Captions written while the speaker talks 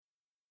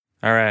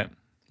All right.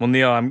 Well,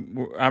 Neal,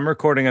 I'm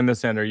recording on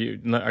this end. Are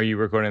you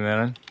recording that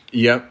end?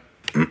 Yep.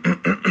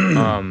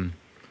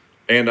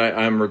 And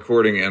I'm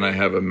recording, and I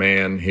have a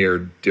man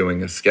here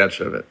doing a sketch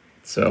of it.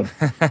 So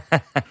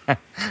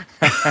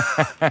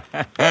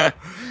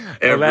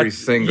every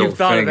single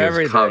thing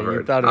is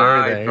covered.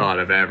 I thought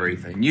of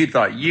everything. You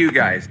thought you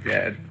guys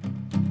did.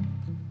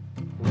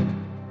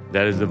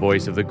 That is the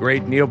voice of the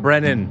great Neal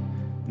Brennan.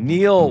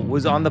 Neal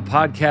was on the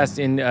podcast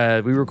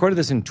we recorded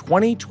this in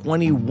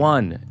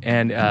 2021,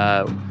 and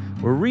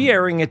we're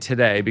re-airing it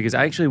today because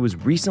I actually was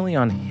recently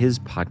on his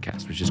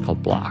podcast, which is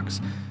called Blocks,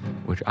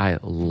 which I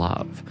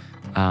love.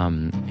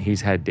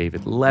 He's had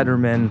David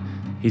Letterman,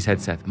 he's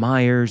had Seth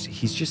Meyers,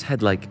 he's just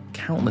had like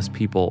countless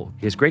people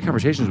he has great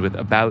conversations with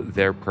about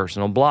their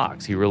personal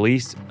blocks. He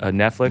released a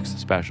Netflix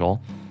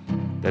special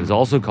that is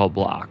also called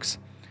Blocks,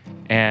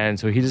 and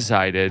so he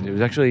decided, it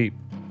was actually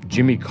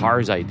Jimmy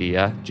Carr's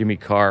idea. Jimmy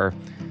Carr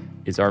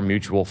is our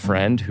mutual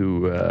friend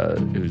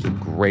who's a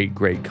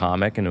great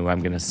comic and who I'm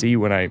going to see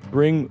when I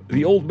bring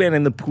The Old Man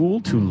in the Pool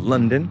to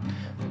London.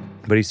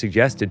 But he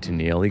suggested to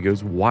Neal, he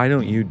goes, why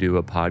don't you do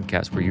a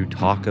podcast where you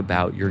talk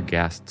about your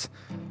guests'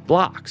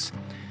 blocks?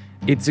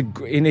 It's a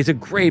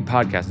great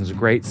podcast. It's a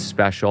great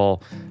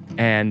special.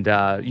 And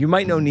you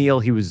might know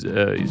Neal. He's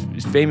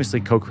famously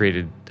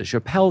co-created The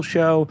Chappelle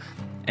Show.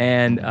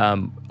 And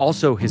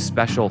also his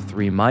special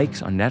 3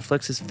 Mics on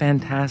Netflix is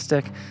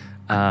fantastic,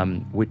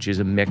 which is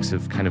a mix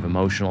of kind of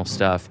emotional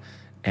stuff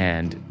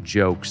and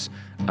jokes.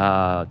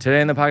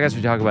 Today on the podcast,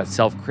 we talk about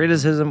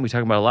self-criticism. We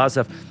talk about a lot of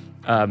stuff.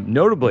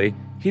 Notably,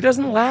 he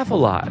doesn't laugh a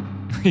lot.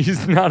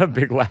 He's not a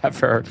big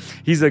laugher.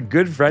 He's a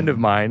good friend of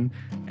mine,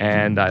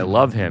 and I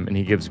love him, and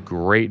he gives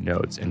great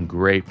notes and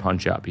great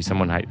punch-up. He's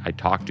someone I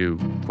talk to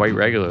quite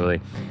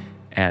regularly,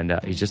 and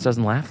he just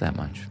doesn't laugh that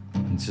much.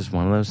 It's just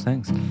one of those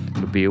things.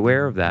 So be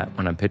aware of that.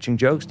 When I'm pitching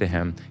jokes to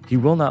him, he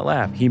will not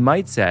laugh. He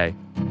might say,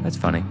 that's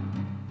funny,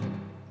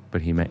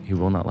 but he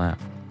will not laugh.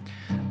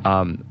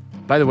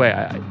 By the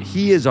way,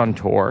 he is on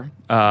tour.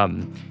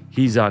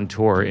 He's on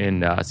tour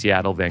in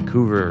Seattle,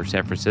 Vancouver,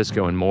 San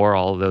Francisco, and more.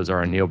 All of those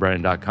are on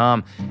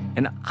nealbrennan.com.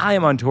 And I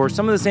am on tour,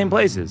 some of the same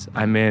places.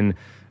 I'm in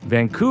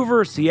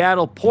Vancouver,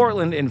 Seattle,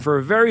 Portland, and for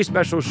a very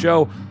special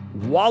show,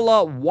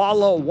 Walla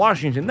Walla,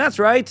 Washington. That's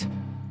right.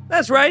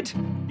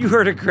 You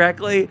heard it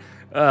correctly.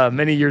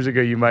 Many years ago,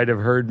 you might have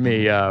heard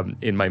me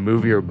in my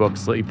movie or book,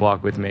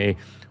 Sleepwalk with Me,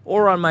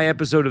 or on my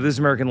episode of This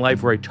American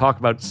Life where I talk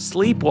about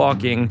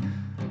sleepwalking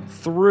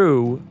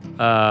through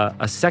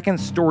a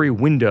second-story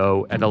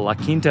window at a La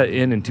Quinta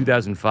Inn in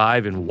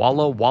 2005 in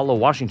Walla Walla,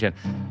 Washington.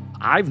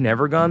 I've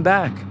never gone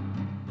back.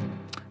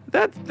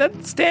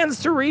 That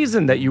stands to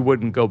reason that you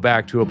wouldn't go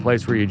back to a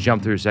place where you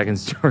jump through a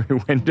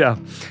second-story window.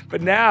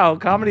 But now,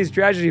 comedy's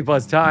tragedy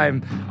plus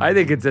time, I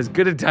think it's as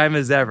good a time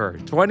as ever.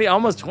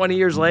 Almost 20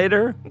 years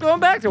later, I'm going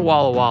back to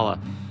Walla Walla.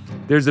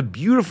 There's a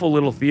beautiful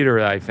little theater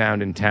that I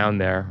found in town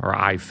there,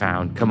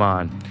 come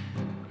on,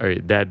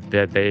 that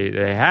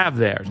they have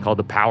there. It's called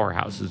the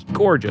Powerhouse. It's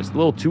gorgeous, a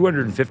little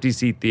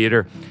 250-seat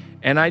theater.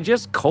 And I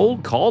just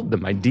cold called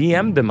them. I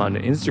DM'd them on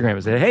Instagram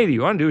and said, hey, do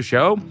you want to do a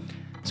show?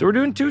 So we're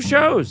doing 2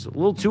 shows, a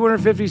little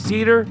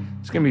 250-seater.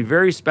 It's going to be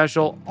very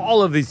special.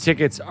 All of these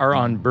tickets are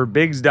on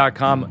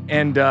burbigs.com.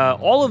 And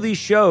all of these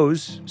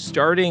shows,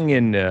 starting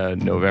in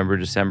November,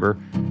 December,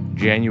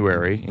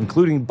 January,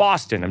 including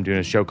Boston, I'm doing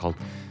a show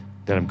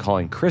that I'm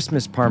calling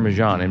Christmas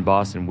Parmesan in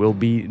Boston, will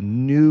be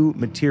new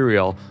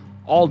material,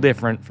 all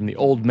different from The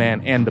Old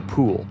Man and the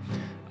Pool.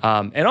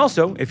 And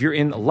also, if you're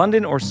in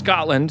London or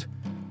Scotland,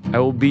 I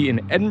will be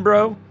in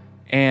Edinburgh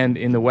and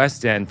in the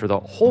West End for the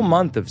whole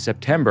month of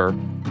September,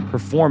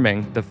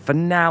 performing the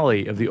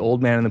finale of The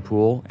Old Man in the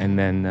Pool. And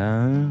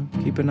then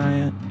keep an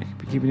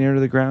ear to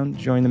the ground,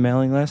 join the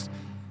mailing list,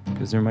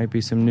 because there might be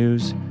some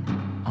news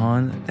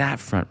on that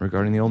front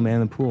regarding The Old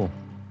Man in the Pool.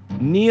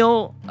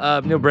 Neal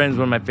Brennan is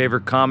one of my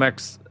favorite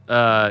comics.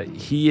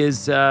 He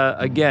is,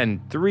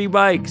 again, 3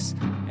 Mics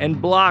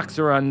and Blocks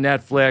are on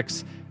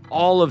Netflix.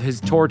 All of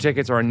his tour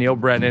tickets are on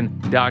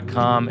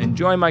nealbrennan.com.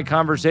 Enjoy my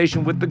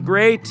conversation with the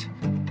great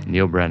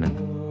Neal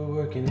Brennan.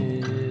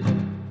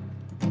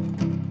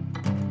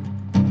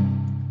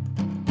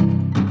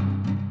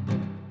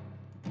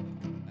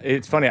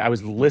 It's funny,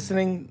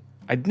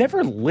 I'd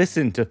never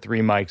listened to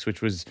 3 Mics,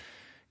 which was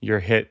your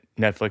hit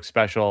Netflix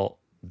special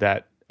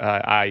that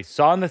I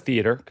saw in the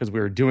theater because we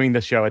were doing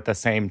the show at the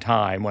same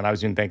time when I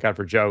was doing Thank God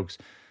for Jokes.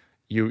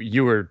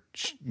 You were,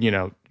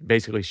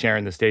 basically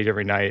sharing the stage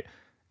every night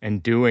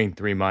and doing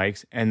 3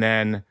 Mics. And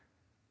then,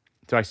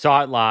 so I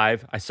saw it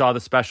live. I saw the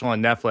special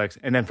on Netflix.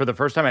 And then for the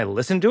first time, I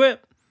listened to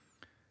it.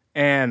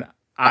 And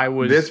I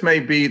was... This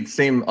may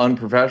seem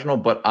unprofessional,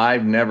 but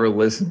I've never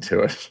listened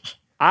to it.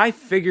 I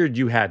figured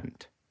you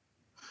hadn't.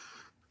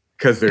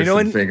 Because there's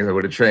some things that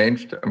would have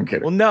changed? I'm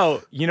kidding. Well,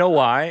 no. You know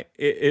why?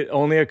 It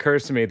only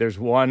occurs to me. There's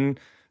one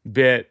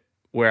bit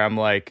where I'm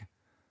like,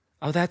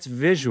 oh, that's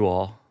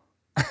visual.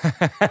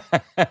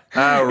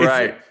 Oh,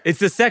 right. It's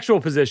the sexual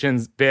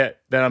positions bit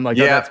that I'm like,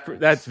 yeah. Oh,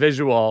 that's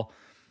visual.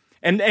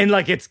 And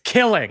like, it's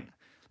killing.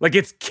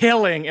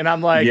 And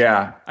I'm like,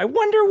 yeah. I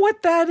wonder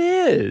what that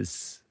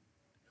is.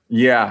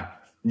 Yeah.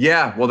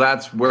 Yeah. Well,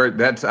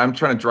 I'm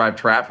trying to drive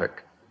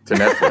traffic to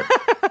Netflix.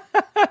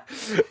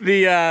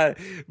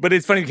 But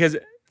it's funny because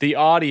the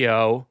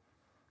audio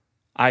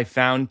I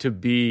found to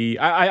be,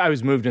 I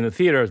was moved in the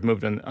theater, I was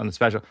moved on the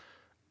special.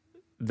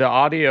 The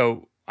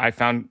audio I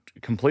found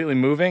completely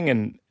moving,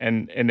 and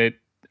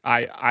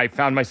I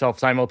found myself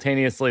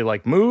simultaneously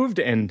like moved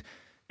and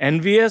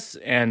envious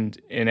and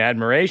in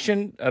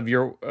admiration of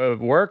your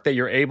work, that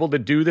you're able to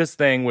do this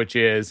thing, which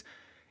is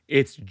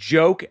it's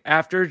joke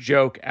after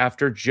joke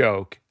after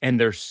joke, and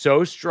they're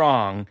so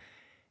strong,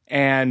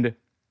 and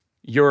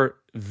you're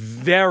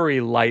very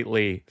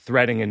lightly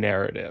threading a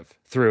narrative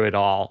through it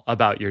all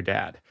about your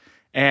dad.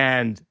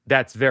 And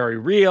that's very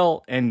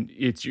real, and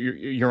it's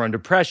your own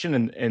depression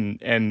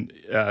and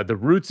the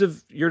roots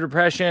of your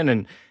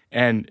depression,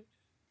 and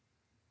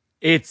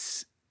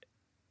it's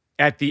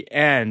at the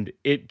end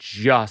it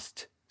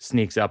just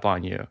sneaks up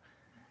on you,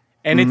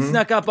 and it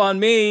snuck up on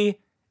me,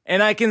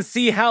 and I can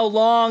see how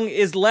long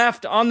is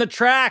left on the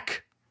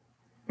track.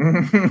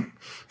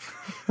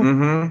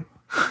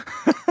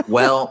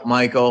 Well,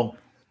 Michael,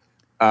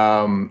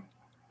 I'm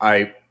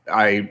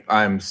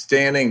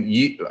standing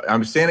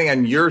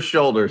on your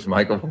shoulders,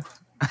 Michael.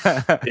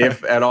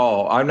 If at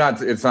all, I'm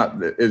not. It's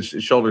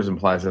shoulders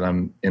implies that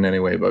I'm in any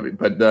way above you.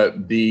 But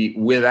the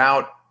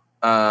without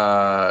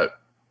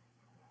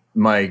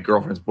my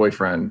girlfriend's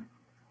boyfriend,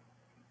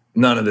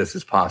 none of this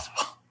is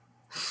possible.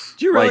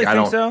 Do you really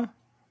think so?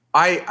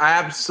 I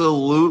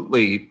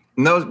absolutely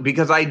no,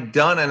 because I'd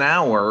done an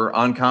hour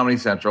on Comedy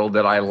Central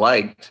that I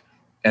liked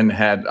and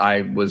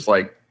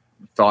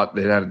thought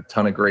they had a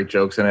ton of great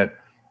jokes in it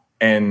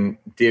and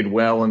did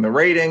well in the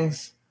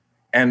ratings,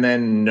 and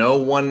then no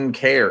one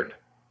cared.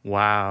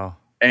 Wow.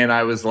 And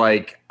I was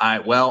like,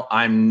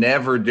 I'm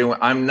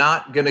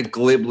not going to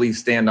glibly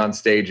stand on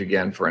stage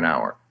again for an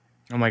hour.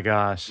 Oh my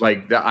gosh.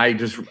 Like I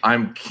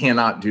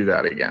cannot do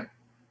that again,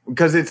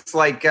 because it's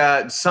like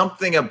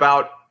something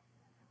about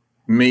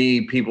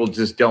me, people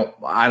just don't,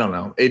 I don't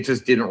know. It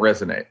just didn't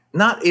resonate.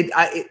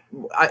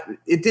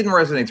 It didn't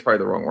resonate is probably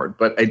the wrong word,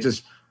 but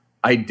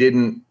I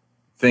didn't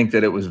think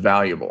that it was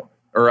valuable,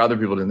 or other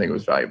people didn't think it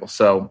was valuable.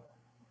 So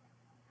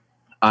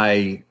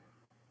I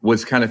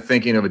was kind of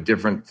thinking of a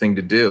different thing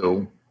to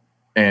do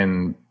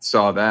and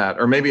saw that,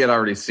 or maybe I'd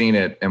already seen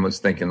it and was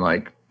thinking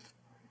like,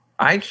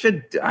 I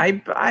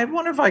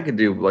wonder if I could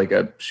do like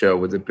a show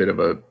with a bit of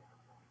a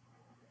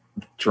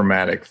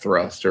dramatic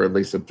thrust, or at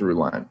least a through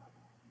line.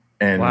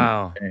 And,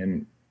 wow.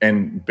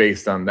 And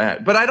based on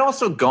that, but I'd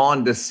also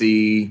gone to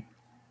see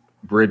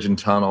Bridge and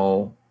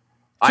Tunnel.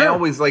 Sure. I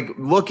always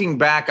looking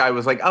back, I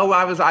was like,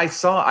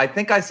 I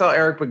think I saw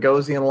Eric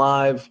Bogosian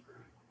live.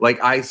 Like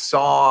I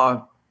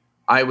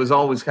was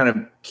always kind of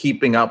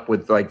keeping up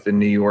with like the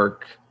New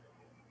York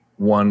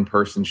one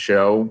person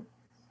show.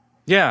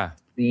 Yeah.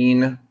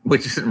 Scene,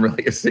 which isn't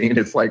really a scene.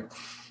 It's like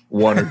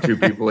one or two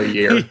people a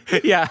year.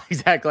 Yeah,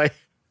 exactly.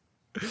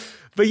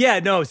 But yeah,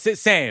 no,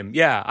 same.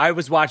 Yeah, I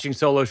was watching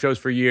solo shows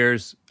for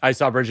years. I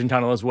saw Bridge and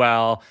Tunnel as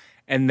well.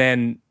 And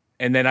then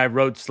I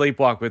wrote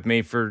Sleepwalk with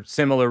Me for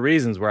similar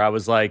reasons, where I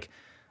was like,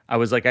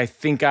 I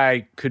think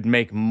I could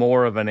make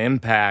more of an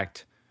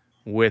impact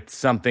with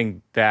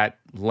something that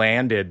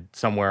landed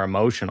somewhere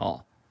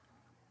emotional.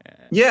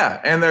 Yeah,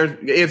 and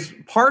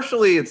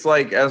it's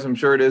like, as I'm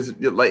sure it is,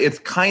 like it's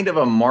kind of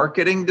a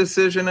marketing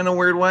decision in a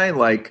weird way.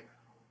 Like,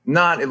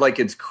 not like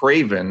it's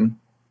craven,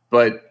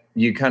 but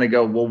you kind of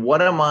go, well,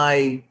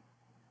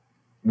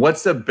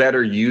 what's a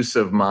better use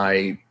of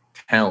my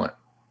talent?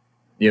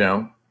 You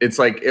know, it's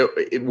like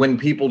when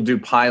people do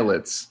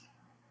pilots,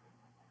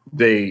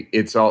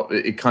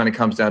 it kind of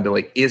comes down to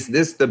like, is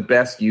this the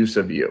best use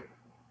of you?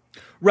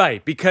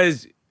 Right.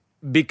 Because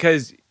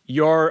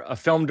you're a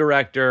film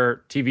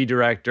director, TV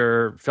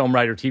director, film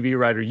writer, TV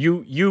writer.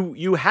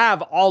 You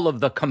have all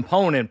of the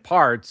component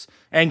parts,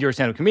 and you're a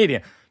stand-up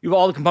comedian. You have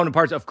all the component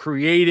parts of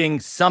creating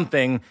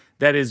something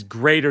that is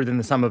greater than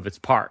the sum of its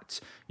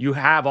parts. You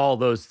have all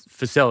those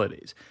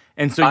facilities.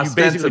 And so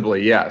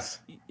ostensibly, yes.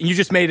 You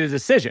just made a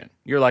decision.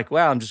 You're like,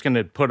 well, I'm just going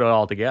to put it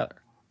all together.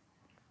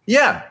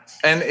 Yeah.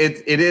 And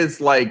it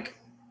is like,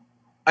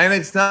 and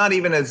it's not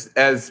even as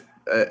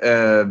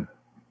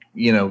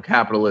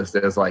capitalist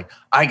as like,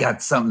 I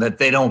got something that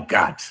they don't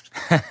got.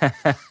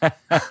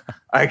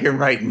 I can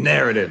write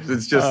narratives.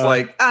 It's just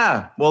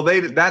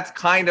that's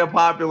kind of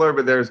popular,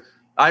 but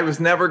I was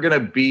never going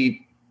to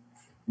beat,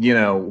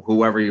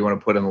 whoever you want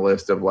to put in the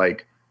list of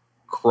like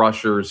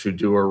crushers who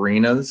do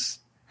arenas.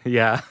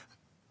 Yeah.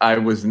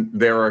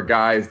 There are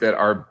guys that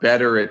are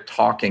better at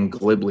talking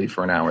glibly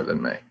for an hour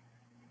than me.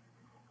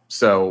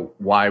 So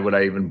why would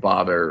I even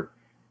bother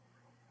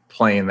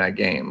playing that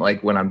game?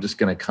 Like when I'm just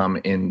going to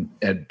come in,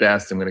 at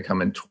best, I'm going to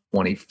come in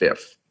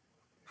 25th.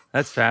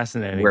 That's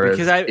fascinating. Whereas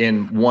because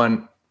in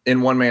one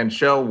man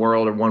show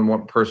world, or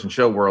one person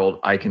show world,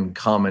 I can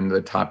come into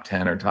the top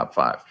 10 or top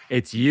 5.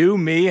 It's you,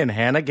 me, and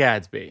Hannah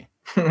Gadsby.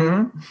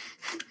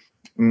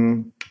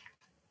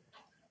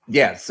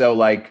 Yeah. So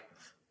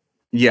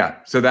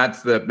so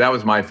that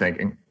was my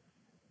thinking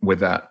with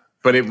that.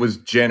 But it was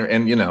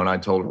and I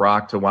told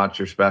Rock to watch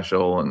your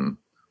special, and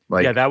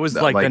Like, yeah, that was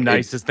like the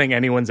nicest thing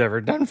anyone's ever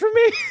done for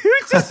me.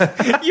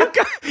 You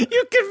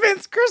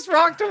convinced Chris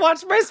Rock to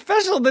watch my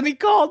special, then he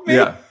called me.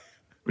 Yeah.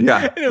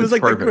 And it was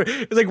like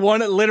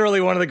literally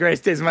one of the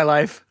greatest days of my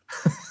life.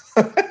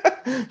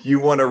 You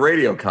won a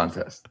radio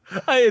contest.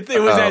 It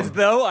was as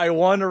though I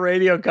won a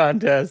radio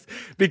contest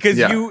because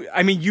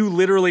you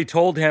literally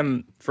told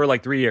him for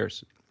like 3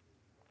 years.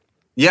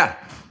 Yeah.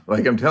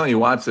 Like, I'm telling you,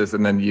 watch this.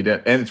 And then you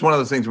didn't. And it's one of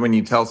those things when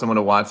you tell someone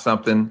to watch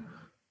something,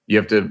 you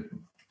have to,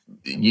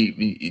 do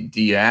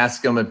you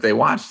ask them if they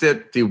watched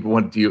it? Do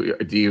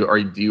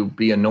you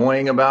be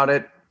annoying about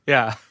it?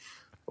 Yeah.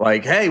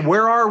 Like, hey,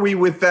 where are we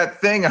with that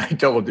thing I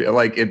told you?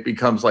 Like, it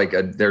becomes like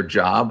their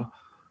job.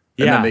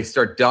 And then they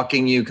start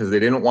ducking you because they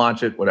didn't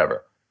watch it,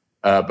 whatever.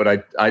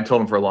 But I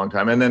told him for a long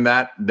time. And then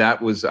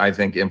that was, I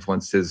think,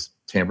 influenced his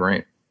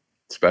tambourine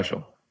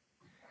special.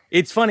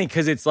 It's funny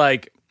because it's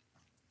like,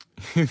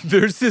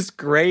 there's this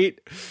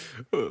great,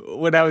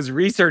 when I was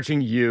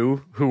researching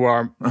you,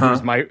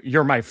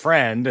 you're my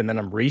friend, and then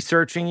I'm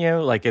researching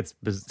you, like it's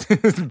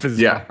bizarre.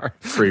 Yeah,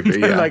 creepy.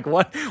 Yeah. Like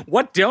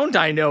what don't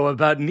I know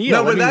about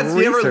Neal? No, but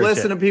you ever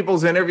listen to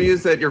people's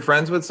interviews that you're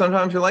friends with?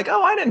 Sometimes you're like,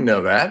 oh, I didn't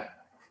know that.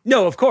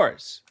 No, of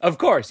course,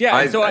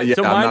 yeah.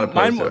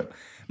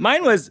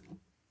 Mine was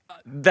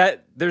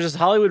that there's this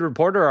Hollywood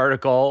Reporter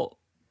article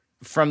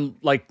from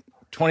like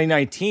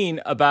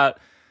 2019 about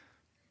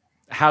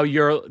how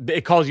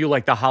it calls you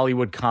like the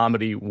Hollywood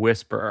comedy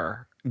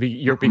whisperer.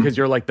 Because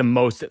you're like the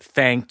most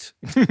thanked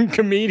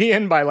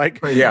comedian by like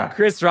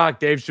Chris Rock,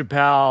 Dave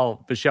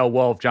Chappelle, Michelle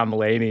Wolf, John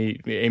Mulaney,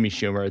 Amy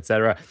Schumer,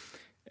 etc.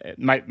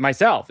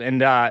 Myself,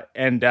 and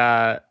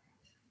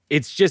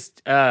it's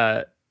just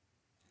I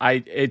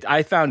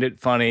found it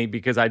funny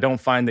because I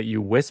don't find that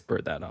you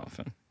whisper that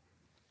often.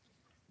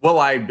 Well,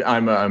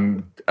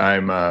 I'm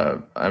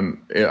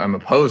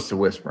opposed to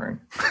whispering.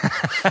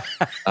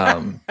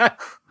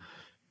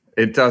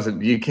 It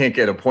doesn't. You can't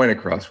get a point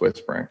across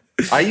whispering.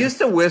 I used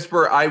to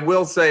whisper. I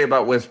will say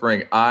about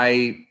whispering.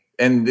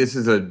 And this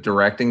is a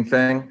directing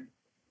thing.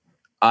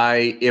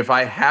 If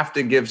I have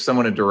to give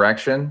someone a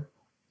direction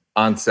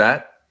on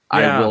set,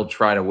 I will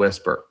try to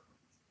whisper.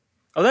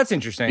 Oh, that's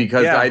interesting.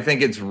 Because I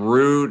think it's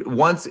rude.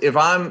 If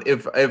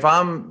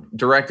I'm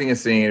directing a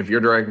scene, if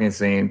you're directing a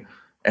scene,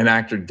 an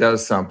actor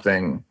does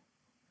something,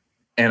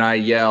 and I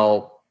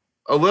yell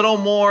a little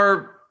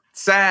more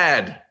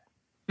sad,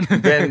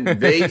 then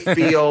they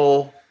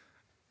feel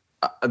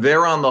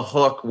they're on the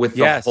hook with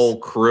the whole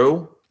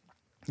crew.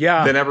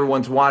 Yeah. Then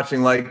everyone's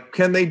watching like,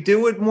 can they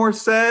do it more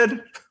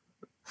sad?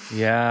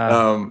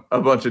 Yeah.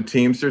 A bunch of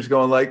Teamsters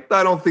going like,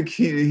 I don't think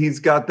he's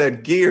got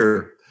that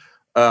gear.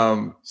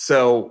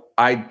 So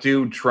I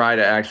do try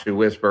to actually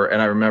whisper.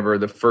 And I remember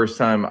the first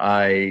time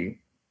I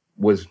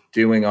was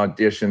doing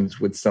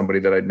auditions with somebody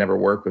that I'd never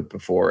worked with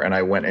before, and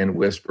I went and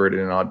whispered in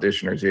an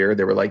auditioner's ear.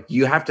 They were like,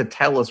 you have to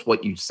tell us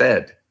what you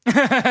said.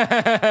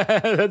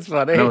 That's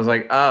funny. And I was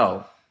like,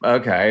 oh,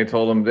 okay. I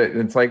told him that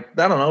it's like,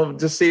 I don't know,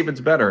 just see if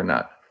it's better or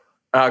not.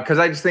 Because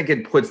I just think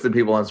it puts the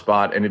people on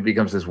spot and it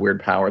becomes this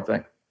weird power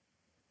thing.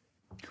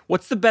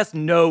 What's the best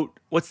note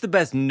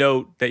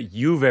that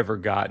you've ever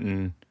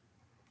gotten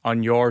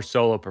on your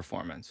solo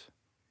performance?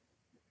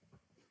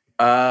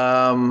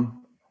 I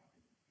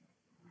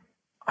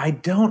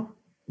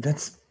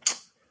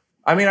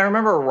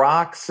remember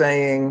Rock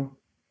saying,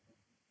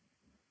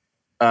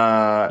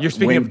 you're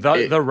speaking of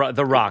the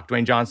Rock,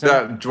 Dwayne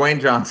Johnson?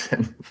 Dwayne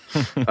Johnson.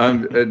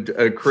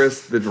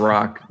 Chris the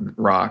Rock.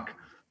 Rock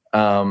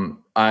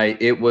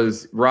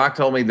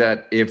told me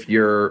that if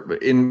you're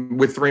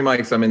with 3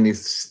 mics, I'm in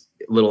these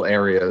little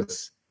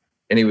areas.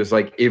 And he was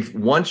like,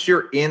 once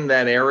you're in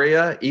that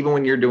area, even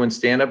when you're doing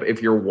stand-up,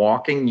 if you're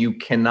walking, you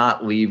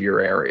cannot leave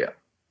your area.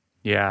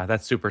 Yeah,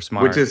 that's super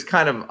smart. Which is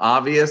kind of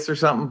obvious or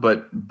something,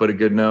 but a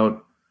good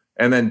note.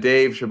 And then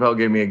Dave Chappelle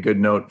gave me a good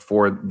note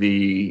for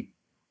the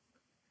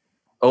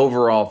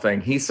overall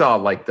thing. He saw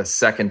like the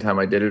second time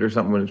I did it or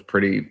something when it was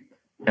pretty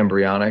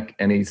embryonic.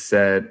 And he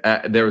said,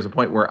 there was a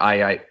point where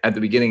I at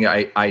the beginning,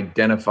 I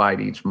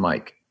identified each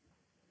mic.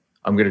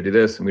 I'm going to do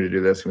this. I'm going to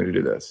do this. I'm going to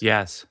do this.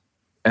 Yes.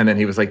 And then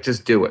he was like,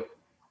 just do it.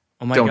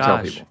 Oh my gosh. Don't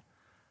tell people.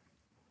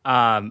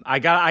 I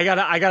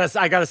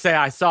gotta say,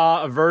 I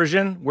saw a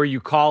version where you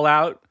call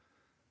out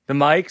the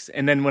mics.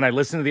 And then when I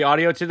listened to the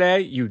audio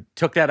today, you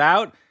took that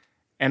out.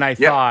 And I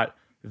thought,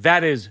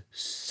 that is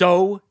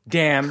so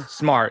damn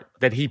smart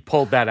that he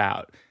pulled that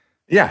out.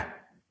 Yeah.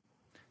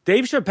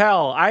 Dave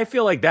Chappelle, I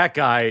feel like that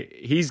guy,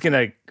 he's going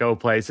to go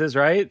places,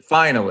 right?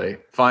 Finally.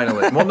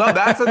 Well, no,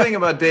 that's the thing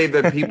about Dave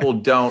that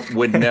people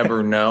would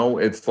never know.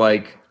 It's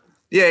like,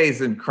 yeah,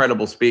 he's an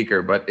incredible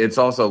speaker, but it's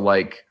also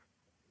like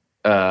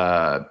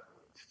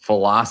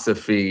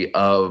philosophy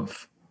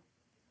of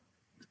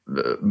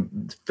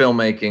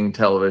filmmaking,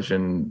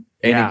 television,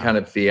 any kind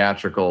of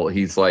theatrical.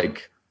 He's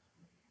like,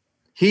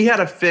 Chappelle had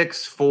a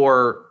fix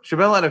for,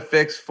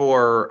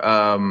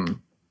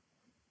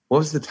 what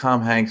was the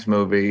Tom Hanks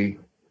movie?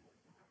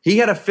 He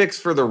had a fix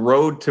for The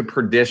Road to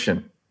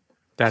Perdition.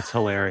 That's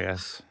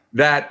hilarious.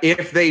 That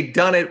if they'd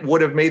done it,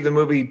 would have made the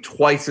movie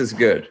twice as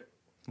good.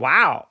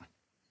 Wow.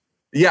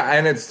 Yeah,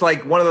 and it's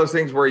like one of those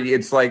things where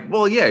it's like,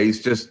 well, yeah,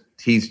 he's just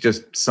he's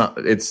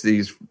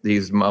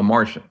a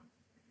Martian.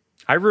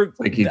 I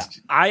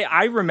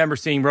remember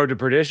seeing Road to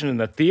Perdition in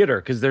the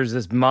theater because there's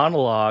this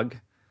monologue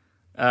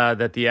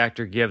that the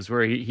actor gives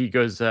where he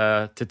goes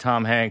to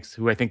Tom Hanks,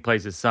 who I think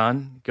plays his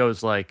son,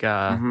 goes like,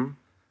 or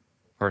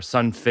a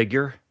son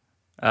figure.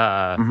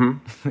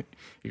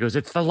 He goes,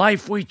 "It's the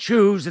life we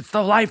choose. It's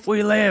the life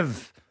we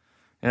live."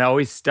 And it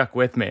always stuck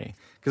with me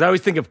because I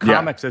always think of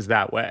comics as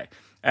that way,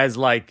 as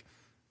like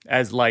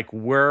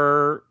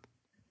we're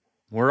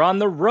on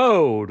the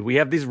road. We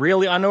have these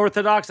really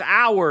unorthodox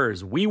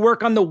hours. We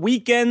work on the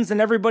weekends and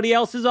everybody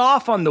else is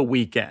off on the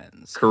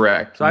weekends.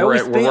 Correct. So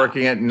we're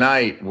working at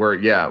night.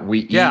 We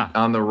eat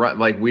on the run.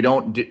 Like we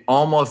don't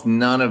almost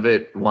none of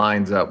it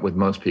lines up with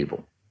most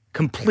people.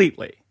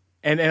 Completely.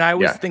 And I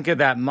always think of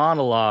that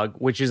monologue,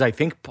 which is, I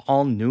think,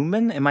 Paul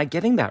Newman. Am I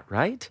getting that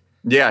right?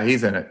 Yeah,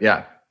 he's in it.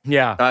 Yeah.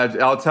 Yeah.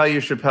 I'll tell you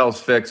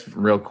Chappelle's fix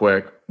real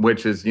quick,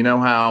 which is, you know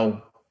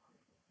how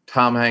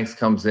Tom Hanks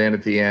comes in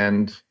at the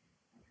end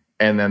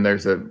and then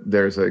there's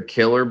a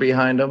killer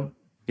behind him?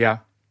 Yeah.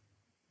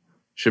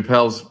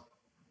 Chappelle's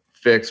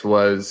fix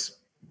was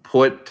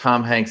put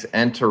Tom Hanks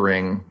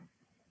entering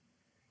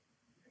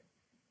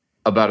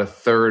about a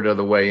third of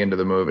the way into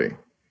the movie.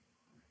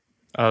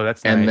 Oh,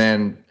 that's nice. And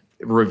then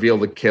reveal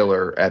the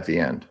killer at the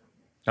end.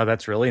 Oh,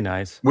 that's really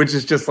nice. Which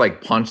is just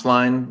like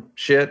punchline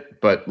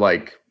shit, but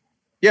like,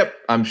 yep,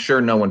 I'm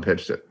sure no one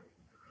pitched it.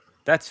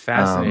 That's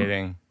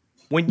fascinating.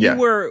 When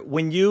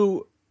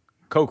you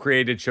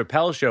co-created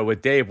Chappelle's Show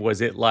with Dave,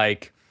 was it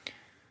like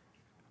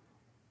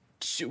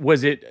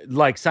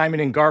Simon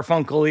and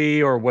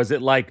Garfunkel-y, or was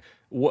it like,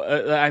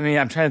 I mean,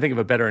 I'm trying to think of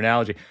a better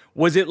analogy.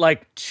 Was it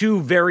like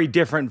two very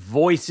different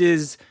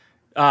voices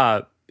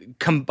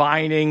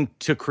combining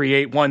to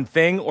create one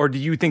thing, or do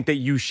you think that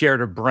you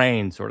shared a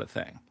brain sort of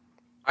thing?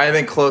 I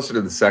think closer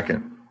to the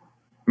second,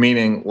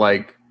 meaning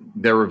like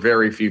there were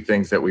very few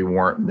things that we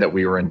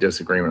were in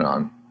disagreement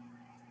on.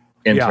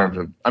 In terms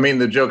of, I mean,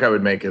 the joke I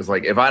would make is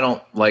like, if I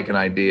don't like an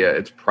idea,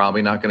 it's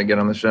probably not going to get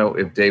on the show.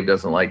 If Dave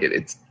doesn't like it,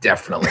 it's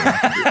definitely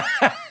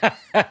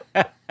not.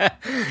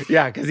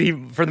 Yeah, because he,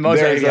 for the most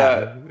part,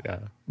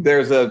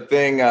 there's a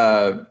thing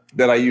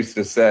that I used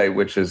to say,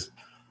 which is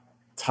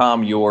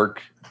Tom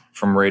York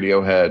from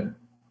Radiohead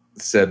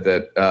said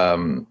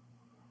that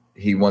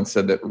he once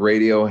said that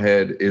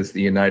Radiohead is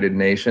the United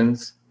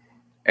Nations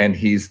and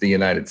he's the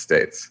United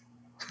States.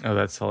 Oh,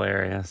 that's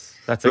hilarious.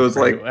 That's a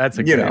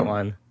great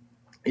one.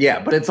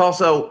 Yeah, but it's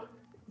also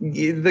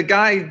the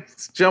guy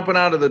jumping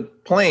out of the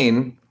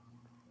plane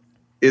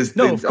is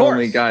the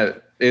only guy.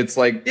 It's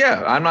like,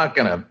 yeah, I'm not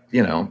gonna,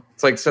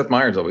 it's like Seth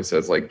Meyers always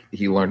says, like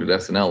he learned at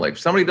SNL. Like if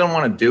somebody don't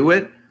want to do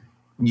it,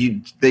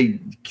 you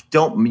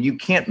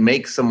can't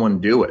make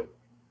someone do it.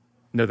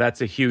 No, that's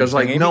a huge thing.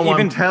 Like, no,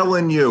 I'm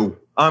telling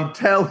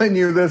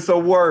you this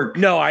will work.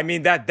 No, I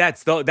mean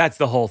that's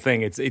the whole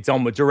thing. It's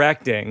almost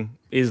directing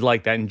is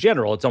like that in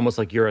general. It's almost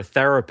like you're a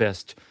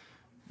therapist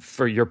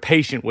for your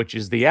patient, which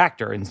is the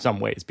actor in some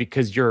ways,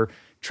 because you're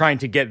trying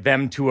to get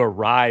them to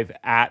arrive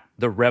at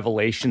the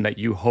revelation that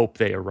you hope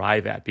they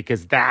arrive at,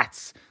 because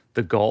that's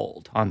the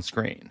gold on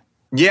screen.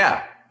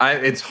 Yeah,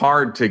 it's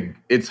hard to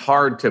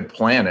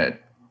plan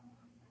it.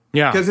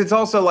 Yeah, because it's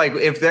also like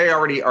if they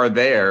already are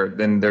there,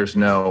 then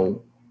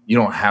you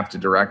don't have to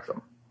direct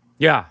them.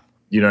 Yeah,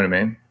 you know what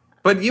I mean.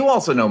 But you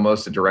also know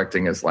most of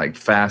directing is like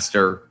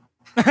faster.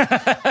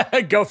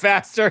 Go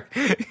faster.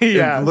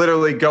 Yeah,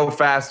 literally go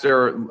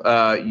faster.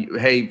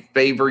 Hey,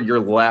 favor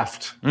your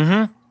left.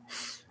 Mm-hmm.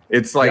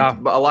 It's like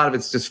a lot of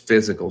it's just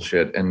physical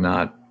shit and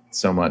not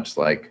so much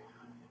like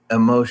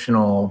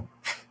emotional.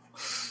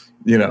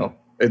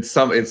 It's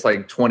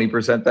like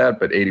 20% that,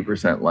 but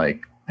 80%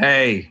 like,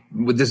 hey,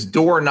 with this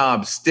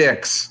doorknob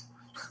sticks.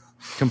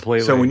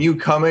 Completely. So when you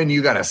come in,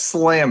 you got to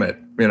slam it.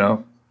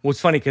 Well, it's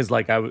funny because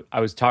like I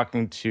was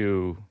talking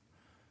to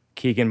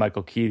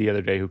Keegan-Michael Key the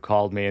other day, who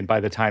called me, and by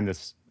the time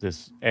this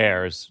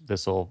airs,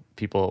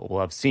 people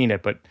will have seen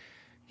it, but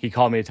he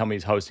called me to tell me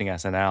he's hosting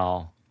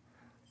SNL.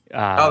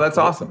 Oh, that's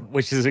awesome.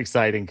 Which is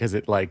exciting because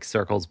it like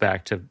circles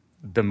back to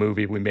the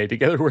movie we made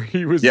together where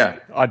he was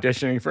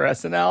auditioning for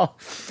SNL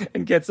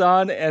and gets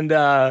on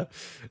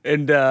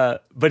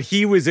but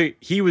he was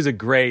a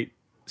great,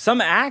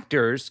 some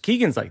actors,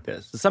 Keegan's like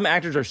this. Some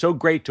actors are so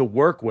great to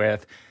work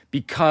with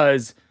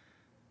because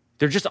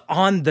they're just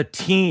on the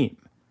team.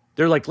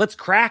 They're like, let's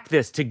crack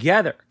this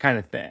together kind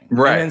of thing.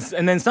 Right.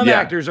 And then some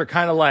actors are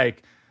kind of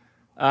like,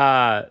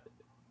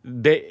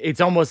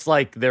 it's almost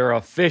like they're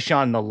a fish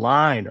on the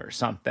line or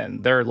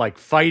something. They're like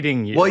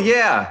fighting you. Well,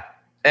 yeah.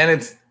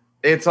 And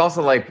it's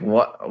also like,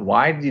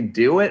 why did you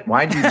do it?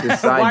 Why did you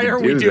decide why are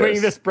we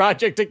doing this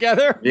project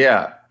together?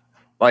 Yeah.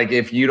 Like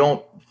if you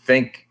don't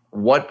think,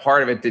 what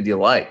part of it did you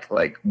like?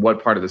 Like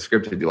what part of the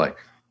script did you like?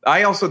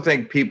 I also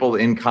think people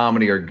in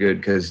comedy are good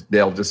because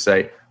they'll just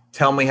say,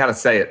 tell me how to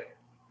say it.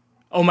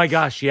 Oh my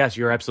gosh, yes,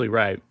 you're absolutely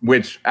right.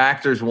 Which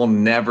actors will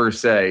never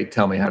say,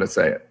 tell me how to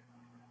say it.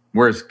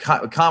 Whereas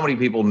comedy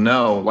people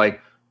know, like,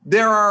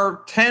 there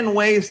are 10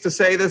 ways to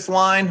say this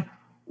line.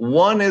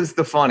 One is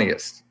the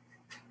funniest.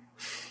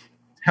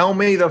 Tell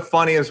me the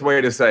funniest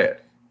way to say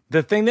it.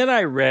 The thing that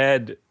I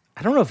read,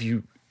 I don't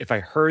know if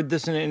I heard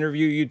this in an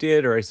interview you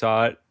did or I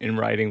saw it in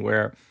writing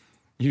where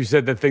you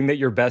said the thing that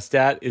you're best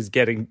at is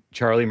getting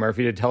Charlie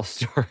Murphy to tell a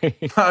story.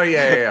 Oh,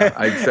 yeah.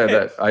 I said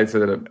that. I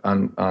said it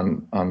on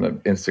the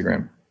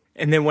Instagram.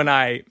 And then when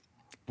I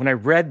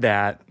read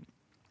that,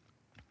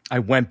 I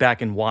went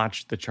back and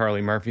watched the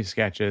Charlie Murphy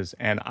sketches,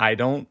 and I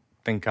don't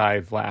think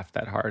I've laughed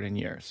that hard in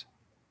years.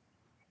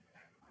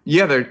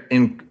 Yeah,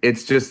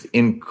 it's just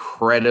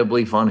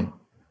incredibly funny.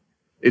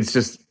 It's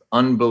just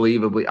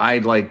unbelievably.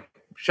 I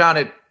shot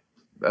it,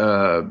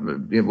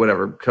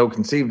 whatever,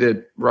 co-conceived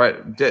it,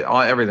 right, did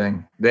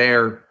everything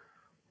there.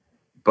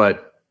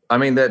 But I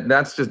mean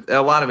that's just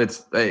a lot of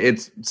it's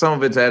some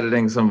of it's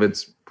editing, some of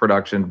it's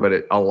production,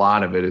 but a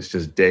lot of it is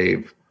just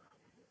Dave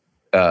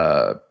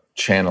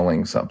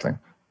channeling something.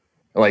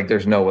 Like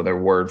there's no other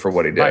word for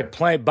what he did. By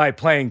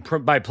playing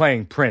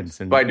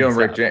Prince and by doing and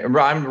Rick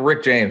James.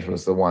 Rick James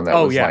was the one that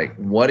was like,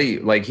 what do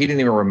you like? He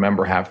didn't even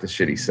remember half the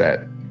shit he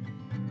said.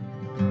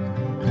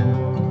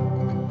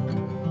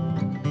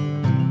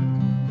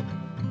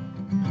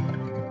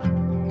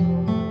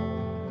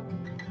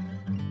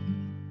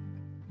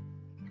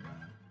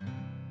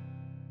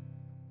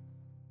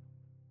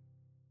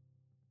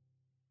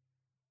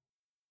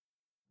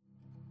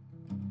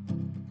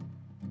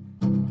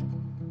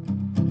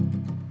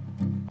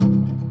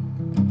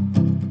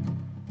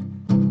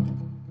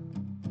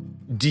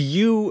 Do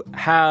you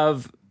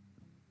have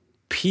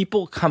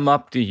people come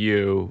up to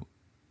you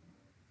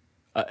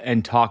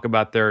and talk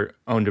about their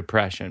own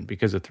depression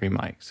because of Three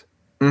Mics?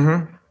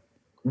 Mm-hmm.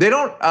 They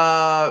don't.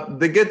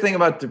 The good thing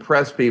about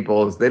depressed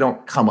people is they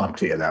don't come up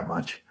to you that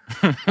much.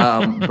 But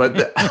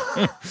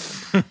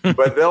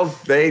they'll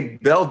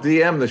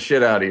DM the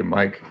shit out of you,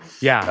 Mike.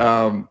 Yeah.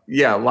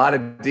 A lot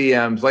of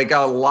DMs, like a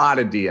lot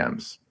of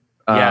DMs.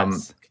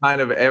 Yes. Kind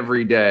of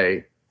every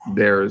day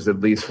there's at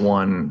least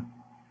one.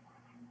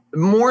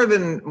 More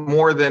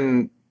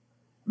than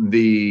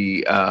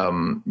the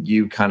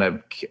you kind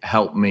of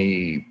help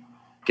me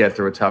get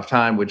through a tough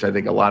time, which I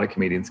think a lot of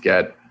comedians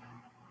get.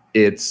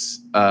 It's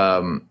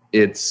I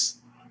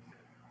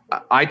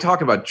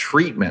talk about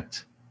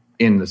treatment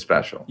in the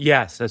special.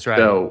 Yes, that's right.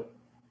 So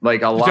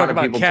like a lot of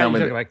people tell me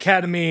you talk about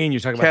ketamine.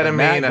 You talk about ketamine. the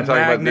magnets.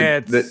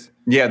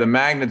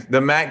 The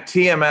magnets.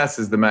 TMS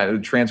is the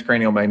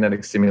transcranial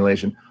magnetic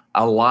stimulation.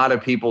 A lot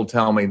of people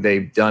tell me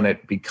they've done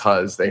it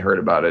because they heard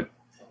about it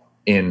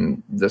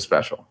in the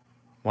special.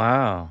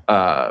 Wow.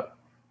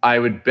 I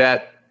would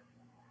bet,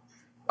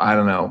 I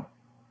don't know,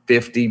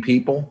 50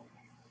 people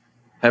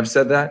have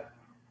said that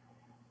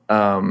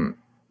I'm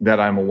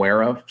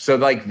aware of. So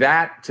like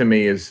that to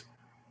me is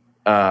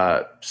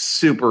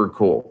super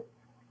cool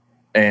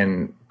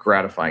and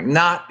gratifying.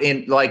 Not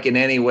in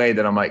any way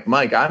that I'm like,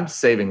 Mike, I'm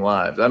saving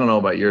lives. I don't know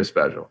about your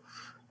special.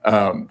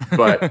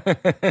 But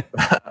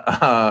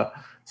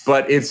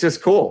but it's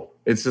just cool.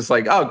 It's just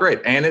like, oh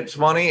great. And it's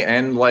funny.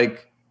 And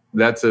like,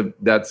 that's a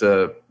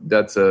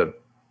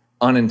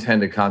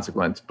unintended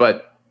consequence.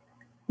 But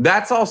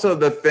that's also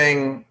the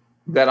thing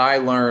that I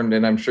learned,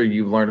 and I'm sure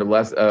you've learned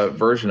a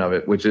version of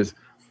it, which is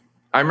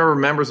I remember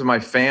members of my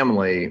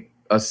family,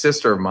 a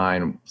sister of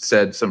mine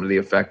said something to the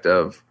effect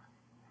of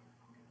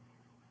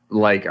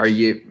like,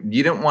 you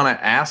didn't want to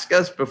ask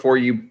us before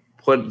you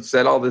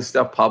said all this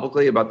stuff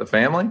publicly about the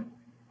family?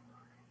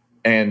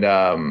 But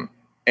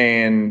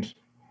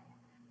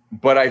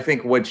I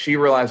think what she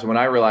realized and what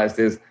I realized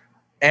is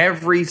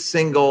every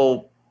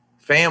single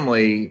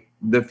family,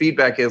 the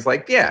feedback is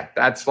like, yeah,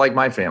 that's like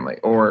my family.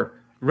 Or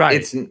right.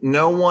 It's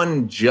no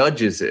one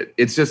judges it.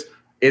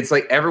 It's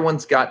like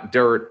everyone's got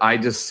dirt. I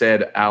just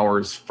said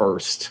ours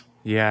first.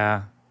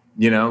 Yeah.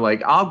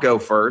 Like I'll go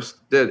first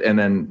and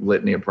then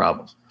litany of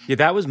problems. Yeah,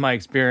 that was my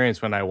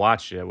experience when I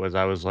watched it.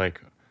 I was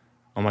like,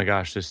 oh my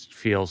gosh, this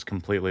feels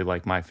completely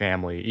like my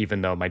family,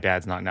 even though my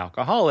dad's not an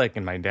alcoholic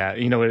and my dad,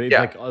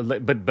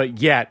 but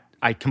yet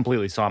I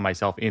completely saw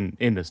myself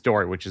in the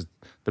story, which is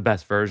the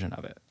best version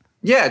of it.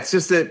 Yeah, it's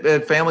just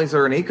that families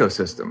are an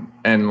ecosystem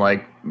and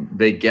like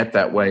they get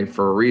that way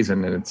for a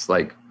reason. And it's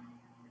like,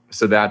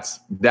 so that's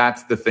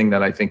the thing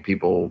that I think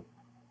people,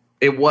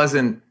 it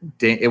wasn't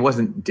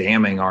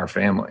damning our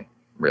family,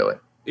 really.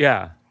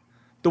 Yeah.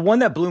 The one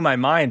that blew my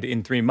mind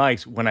in Three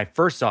Mics when I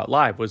first saw it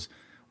live was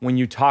when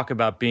you talk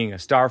about being a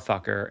star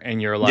fucker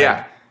and you're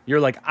like,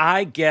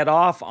 I get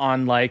off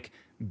on like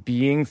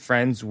being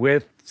friends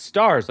with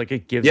stars. Like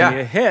it gives me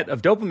a hit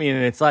of dopamine.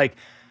 And it's like,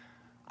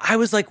 I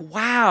was like,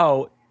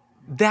 wow,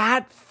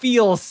 that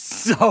feels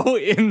so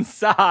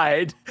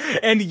inside.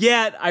 And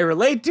yet I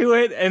relate to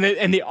it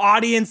and the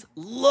audience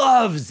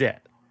loves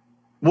it.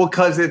 Well,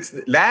 because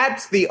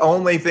that's the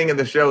only thing in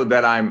the show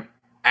that I'm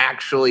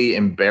actually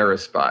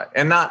embarrassed by.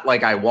 And not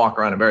like I walk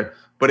around embarrassed,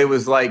 but it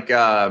was like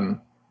going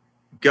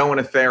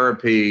to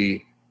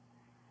therapy.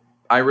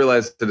 I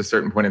realized at a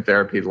certain point in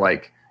therapy,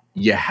 like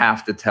you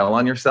have to tell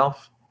on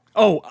yourself.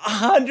 Oh,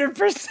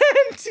 100%.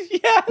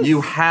 Yes.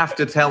 You have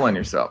to tell on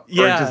yourself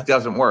or it just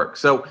doesn't work.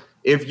 So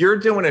if you're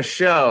doing a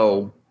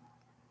show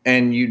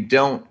and you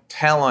don't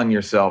tell on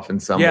yourself in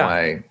some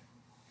way,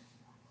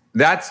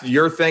 That's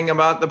your thing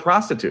about the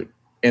prostitute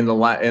in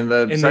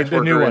the sex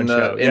worker new one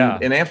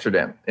in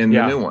Amsterdam, in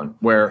the new one,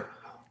 where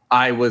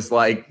I was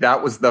like,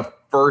 that was the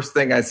first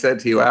thing I said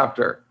to you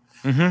after.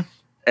 Mm-hmm.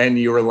 And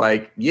you were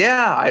like,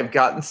 yeah, I've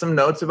gotten some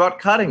notes about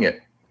cutting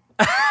it.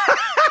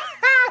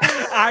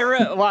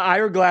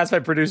 Ira Glass, my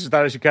producer,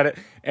 thought I should cut it,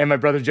 and my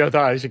brother Joe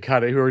thought I should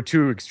cut it, who are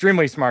two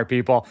extremely smart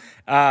people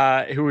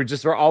who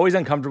were always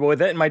uncomfortable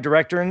with it. And my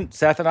director and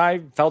Seth and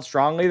I felt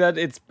strongly that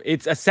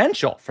it's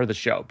essential for the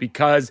show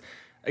because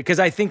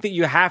I think that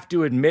you have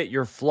to admit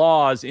your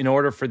flaws in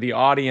order for the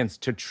audience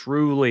to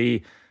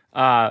truly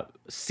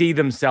see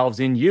themselves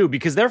in you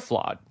because they're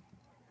flawed.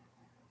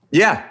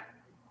 Yeah.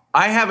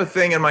 I have a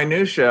thing in my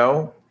new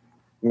show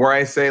where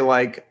I say,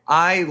 like,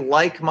 I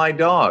like my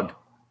dog.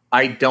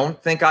 I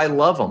don't think I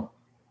love him.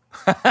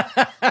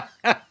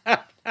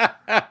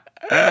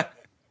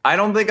 I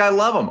don't think I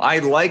love him. I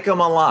like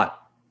him a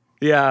lot.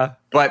 Yeah.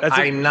 But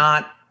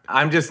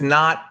I'm just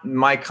not,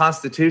 my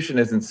constitution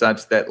isn't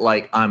such that,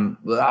 like, I'm,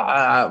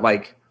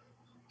 like,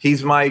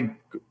 he's my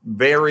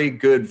very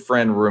good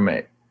friend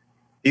roommate.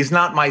 He's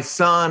not my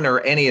son or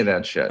any of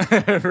that shit.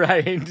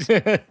 Right.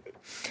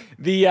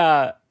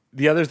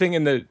 The other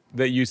thing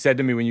that you said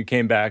to me when you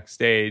came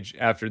backstage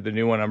after the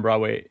new one on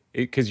Broadway,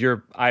 because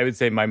you're, I would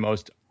say, my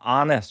most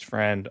honest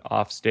friend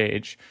off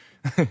stage,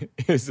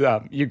 is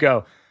you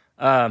go,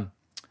 better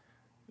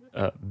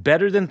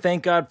than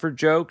Thank God for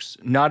Jokes,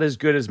 not as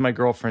good as my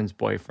girlfriend's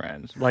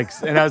boyfriend. Like,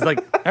 and I was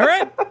like, all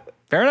right,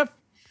 fair enough.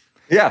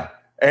 Yeah.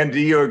 And do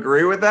you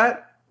agree with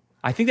that?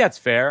 I think that's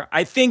fair.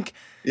 I think,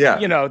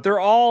 they're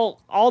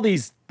all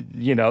these,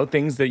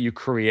 things that you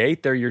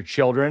create. They're your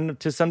children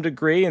to some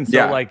degree. And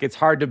so, like, it's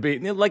hard to be,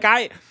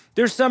 like,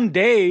 there's some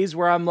days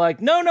where I'm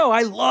like, no,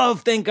 I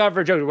love Thank God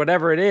for Jokes,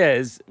 whatever it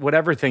is,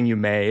 whatever thing you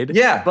made.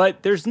 Yeah.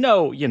 But there's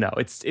no,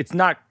 it's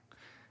not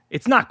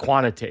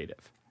quantitative.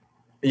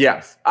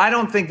 Yes. I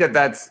don't think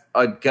that's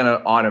going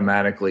to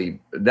automatically,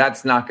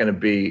 that's not going to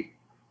be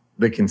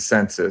the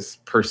consensus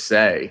per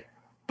se.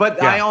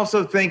 But I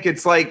also think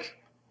it's like,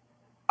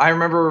 I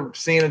remember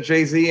seeing a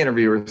Jay-Z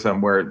interview or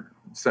somewhere,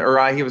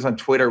 he was on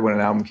Twitter when an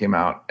album came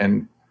out,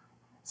 and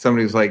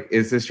somebody was like,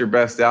 is this your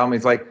best album?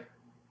 He's like,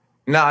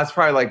 no, it's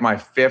probably like my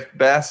fifth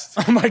best.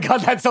 Oh my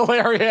God, that's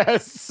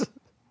hilarious.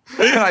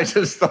 And I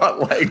just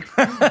thought, like,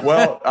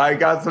 well, I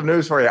got some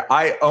news for you.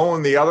 I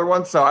own the other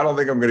one, so I don't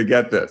think I'm going to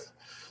get this.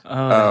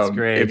 Oh, that's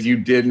great. If you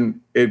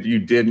didn't,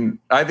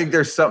 I think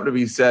there's something to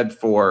be said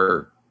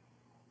for,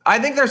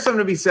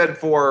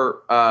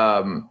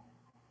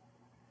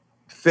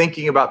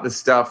 thinking about the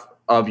stuff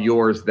of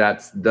yours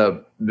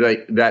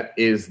that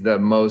is the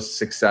most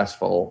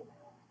successful,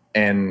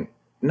 and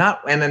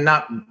then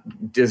not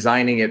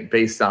designing it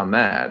based on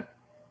that.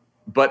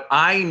 But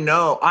I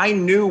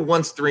knew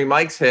once Three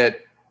Mics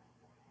hit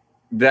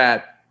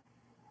that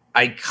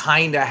I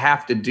kind of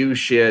have to do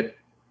shit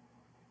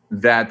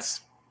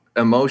that's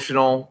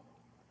emotional.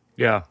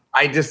 Yeah.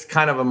 I just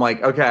kind of am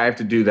like, okay, I have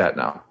to do that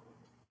now.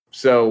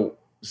 So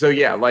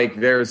yeah, like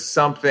there's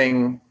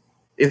something.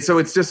 So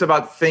it's just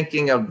about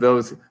thinking of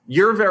those.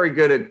 You're very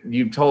good at,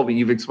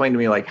 you've explained to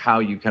me like how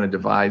you kind of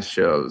devise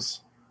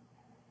shows.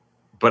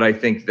 But I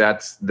think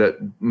that's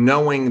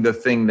knowing the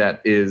thing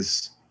that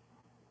is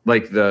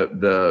like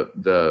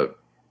the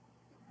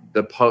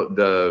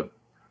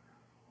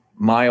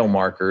mile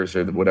markers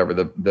or whatever,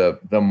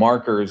 the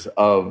markers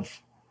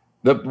of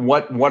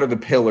what are the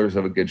pillars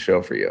of a good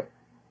show for you?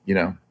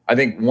 I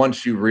think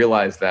once you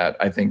realize that,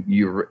 I think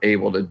you're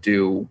able to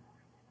do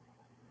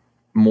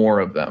more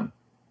of them.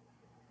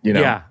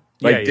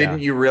 Didn't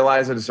you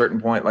realize at a certain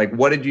point, like,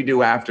 what did you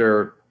do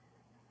after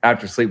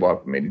Sleepwalk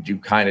with Me? Did you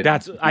kind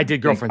of? I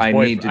did Girlfriend's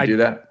Boyfriend. I need to do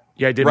that.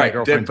 Yeah, I did. Right,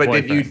 my Girlfriend's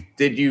Boyfriend.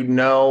 Did you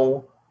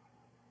know?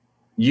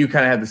 You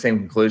kind of had the same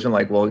conclusion,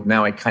 like, well,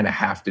 now I kind of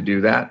have to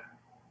do that.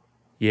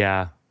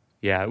 Yeah.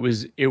 It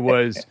was.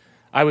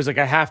 I was like,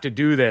 I have to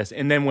do this,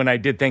 and then when I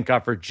did Thank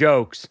God for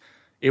Jokes,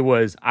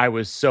 I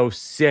was so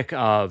sick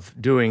of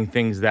doing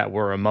things that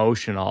were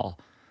emotional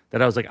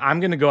that I was like, I'm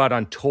going to go out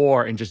on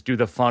tour and just do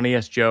the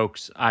funniest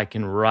jokes I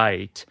can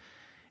write.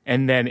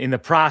 And then in the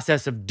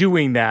process of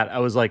doing that, I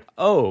was like,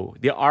 oh,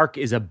 the arc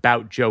is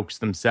about jokes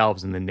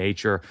themselves and the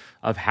nature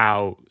of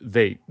how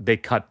they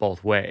cut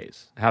both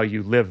ways, how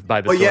you live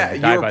by the sword. Well,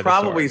 yeah, you were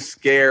probably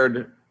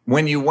scared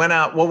when you went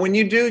out. Well, when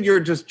you do your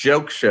just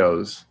joke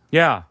shows.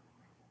 Yeah.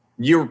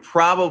 You're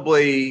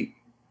probably,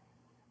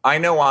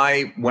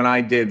 when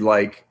I did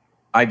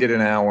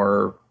an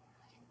hour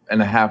and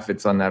a half,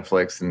 it's on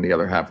Netflix, and the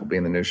other half will be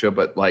in the new show.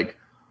 But like,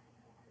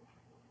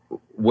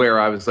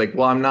 where I was like,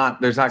 well,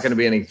 there's not going to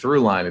be any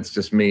through line. It's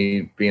just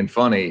me being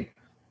funny.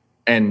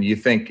 And you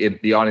think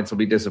the audience will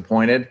be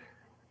disappointed.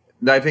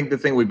 I think the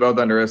thing we both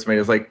underestimate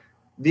is like,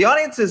 the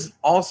audience is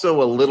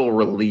also a little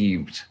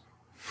relieved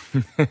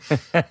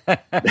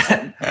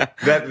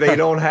that they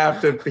don't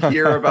have to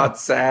hear about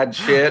sad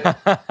shit.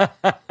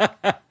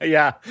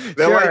 Yeah.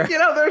 They're like,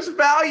 there's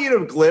value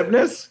to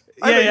glibness.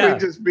 I think we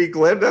just be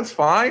glib. That's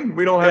fine.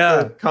 We don't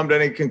have to come to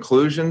any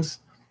conclusions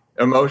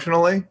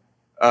emotionally.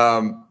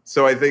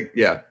 So I think,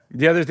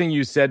 The other thing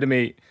you said to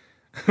me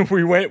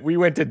we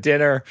went to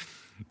dinner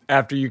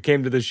after you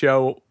came to the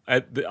show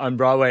on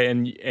Broadway,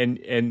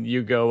 and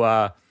you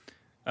go,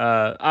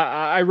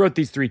 I wrote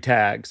these 3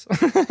 tags.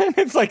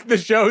 It's like the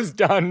show's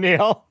done,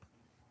 Neal.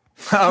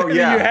 Oh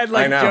yeah, you had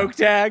like joke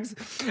tags,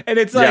 and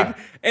it's like,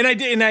 and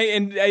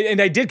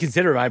I did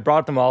consider them. I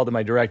brought them all to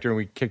my director, and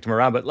we kicked them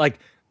around. But like,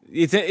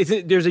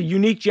 there's a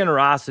unique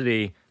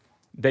generosity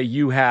that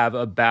you have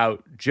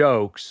about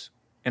jokes,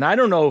 and I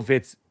don't know if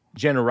it's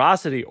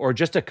generosity or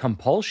just a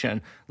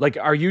compulsion. Like,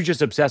 are you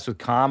just obsessed with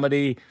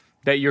comedy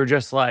that you're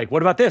just like,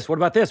 what about this? What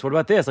about this? What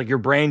about this? Like, your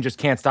brain just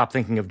can't stop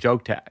thinking of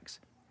joke tags.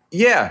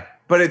 Yeah,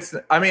 but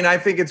I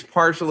think it's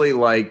partially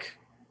like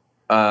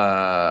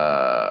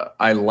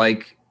I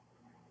like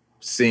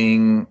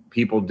seeing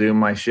people do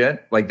my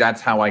shit. Like,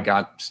 that's how I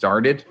got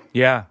started.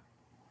 Yeah.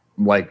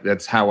 Like,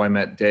 that's how I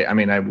met Dave. I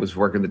mean, I was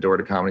working the door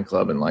at a comedy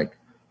club and like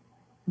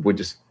would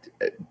just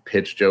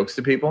pitch jokes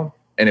to people,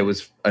 and it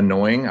was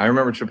annoying. I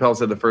remember Chappelle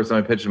said the first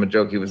time I pitched him a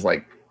joke, he was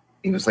like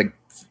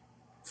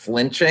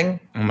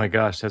flinching. Oh my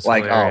gosh, that's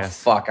like, hilarious. Oh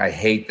fuck, I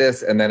hate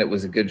this. And then it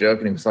was a good joke,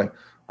 and he was like,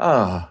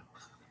 oh.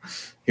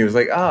 He was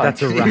like, oh,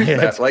 that's a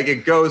riot. Like,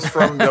 it goes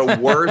from the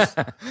worst,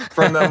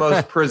 from the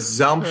most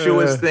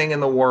presumptuous thing in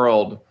the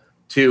world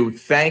to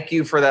thank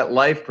you for that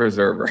life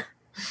preserver.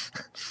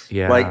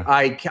 Yeah.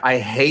 Like, I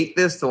hate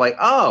this, to like,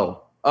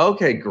 oh,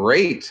 okay,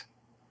 great.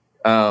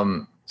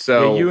 So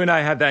yeah, you and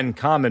I have that in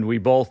common. We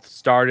both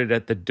started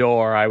at the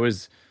door. I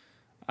was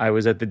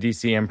at the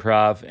DC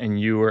Improv, and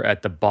you were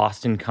at the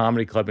Boston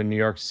Comedy Club in New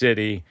York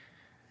City,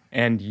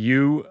 and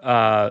you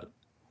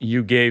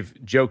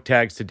gave joke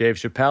tags to Dave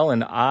Chappelle,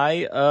 and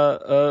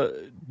I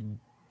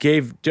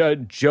gave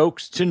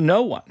jokes to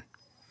no one.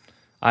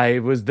 I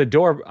was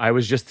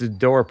just the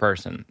door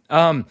person.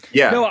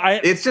 Yeah. No,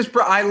 it's just,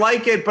 I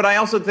like it, but I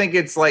also think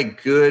it's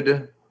like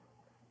good.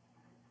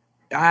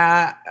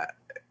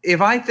 If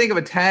I think of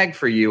a tag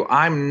for you,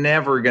 I'm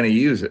never going to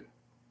use it.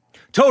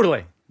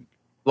 Totally.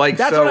 Like,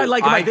 that's what I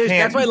like about this.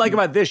 That's what I like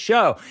about this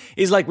show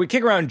is like we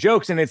kick around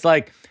jokes, and it's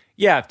like,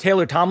 yeah, if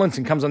Taylor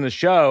Tomlinson comes on the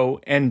show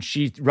and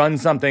she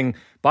runs something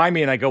by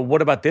me and I go,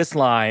 what about this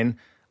line?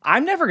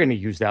 I'm never going to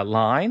use that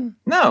line.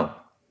 No.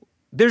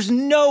 There's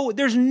no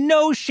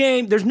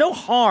shame. There's no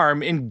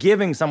harm in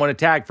giving someone a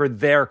tag for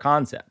their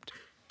concept.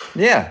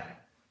 Yeah.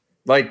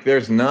 Like,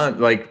 there's none.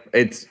 Like,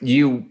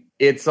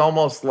 it's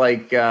almost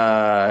like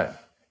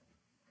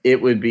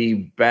it would be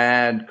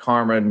bad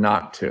karma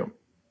not to.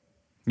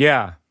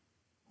 Yeah.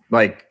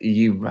 Like,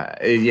 you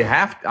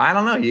have to, I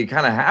don't know, you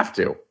kind of have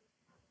to.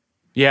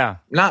 Yeah.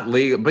 Not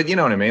legal, but you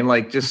know what I mean?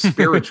 Like, just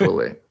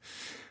spiritually.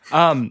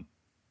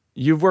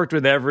 You've worked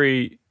with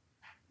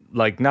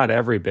not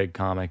every big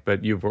comic,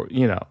 but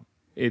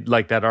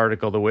like that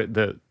article,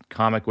 the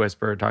Comic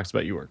Whisperer talks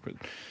about, you worked with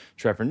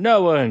Trevor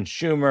Noah and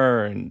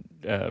Schumer and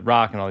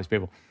Rock and all these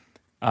people.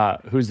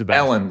 Who's the best?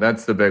 Ellen,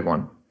 that's the big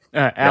one.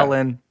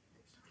 Ellen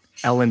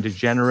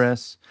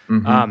DeGeneres.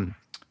 Mm-hmm.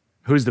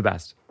 Who's the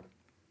best?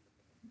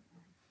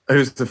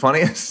 Who's the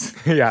funniest?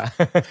 Yeah.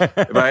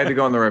 If I had to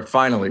go on the road,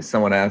 finally,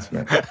 someone asked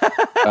me.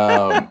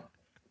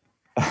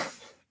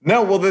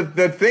 No, well,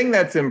 the thing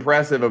that's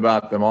impressive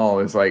about them all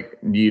is like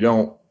you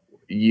don't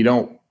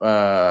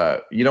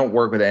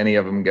work with any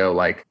of them and go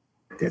like,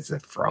 it's a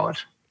fraud.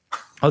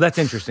 Oh, that's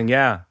interesting.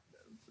 Yeah.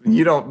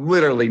 You don't,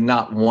 literally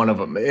not one of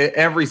them.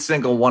 Every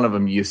single one of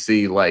them you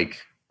see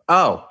like,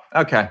 oh,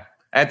 okay.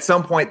 At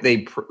some point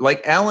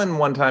like Ellen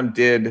one time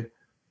did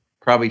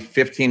probably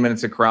 15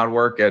 minutes of crowd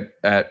work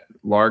at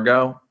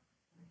Largo.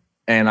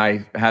 And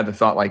I had the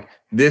thought like,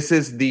 this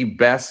is the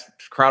best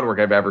crowd work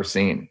I've ever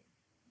seen.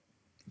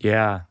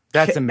 Yeah,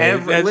 that's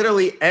amazing.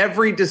 Literally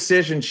every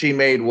decision she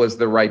made was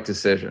the right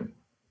decision.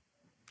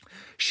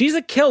 She's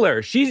a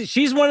killer.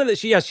 She's one of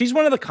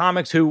the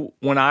comics who,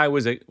 when I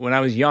was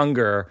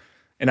younger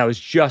and I was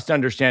just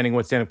understanding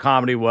what stand-up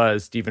comedy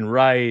was, Stephen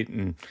Wright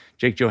and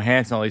Jake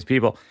Johansson, all these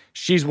people,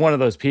 she's one of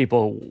those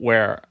people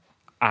where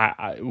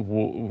I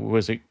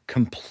was a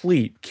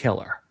complete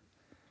killer.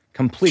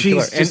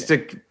 She's just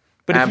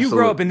but if you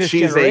grow up in this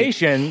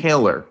generation, a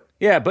killer.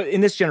 Yeah, but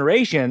in this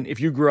generation, if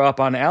you grew up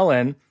on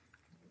Ellen,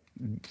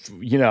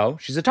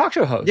 she's a talk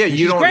show host. Yeah,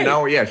 you don't great.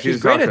 know. Yeah, she's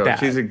great at that.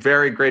 She's a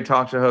very great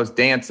talk show host,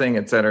 dancing,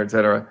 et cetera, et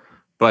cetera.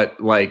 But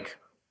like,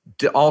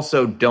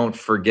 also don't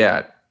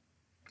forget.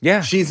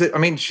 Yeah,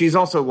 she's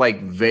also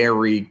like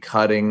very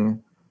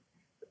cutting.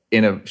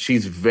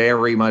 She's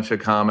very much a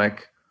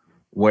comic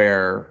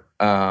where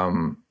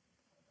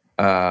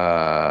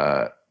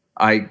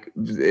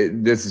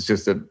this is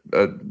just a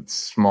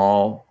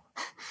small,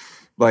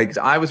 like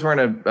I was wearing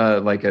a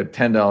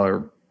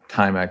 $10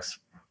 Timex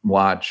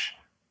watch,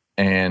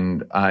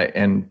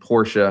 and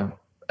Portia,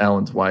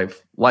 Ellen's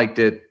wife, liked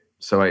it.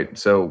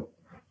 So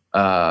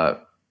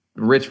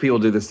rich people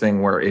do this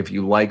thing where if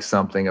you like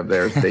something of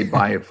theirs, they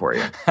buy it for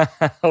you.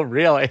 Oh,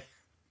 really?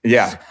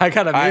 Yeah. I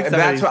gotta meet some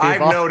of these people. I've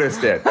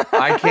noticed it.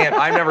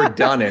 I've never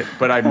done it,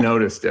 but I've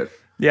noticed it.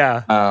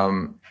 Yeah.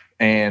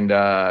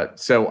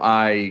 So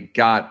I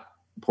got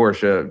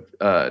Portia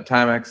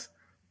Timex,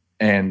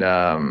 and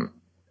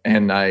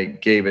I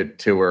gave it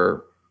to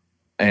her,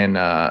 and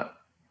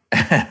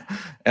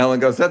Ellen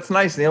goes, "That's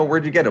nice, Neal.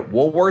 Where'd you get it?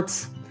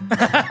 Woolworths?"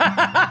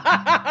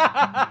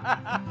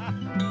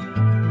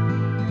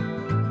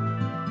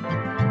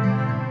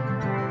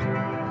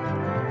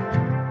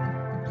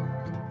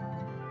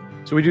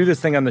 So we do this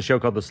thing on the show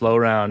called the Slow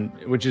Round,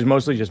 which is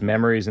mostly just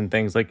memories and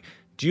things. Like,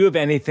 do you have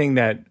anything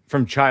that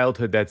from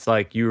childhood that's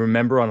like you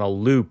remember on a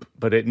loop,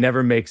 but it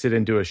never makes it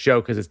into a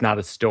show because it's not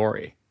a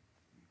story?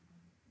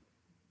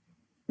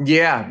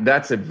 Yeah,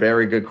 that's a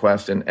very good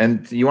question.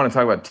 And you want to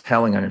talk about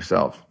telling on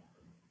yourself.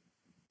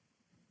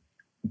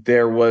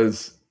 There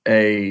was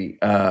a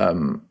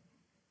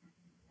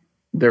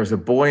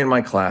boy in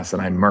my class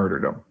and I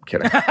murdered him.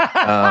 Kidding.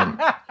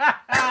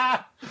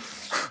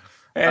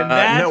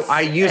 No, I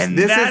used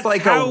this is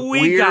like a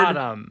weird.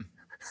 Got him.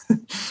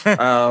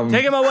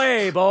 Take him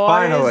away, boys.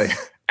 Finally,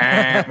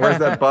 where's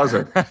that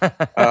buzzer?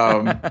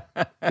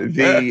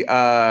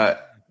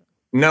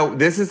 No,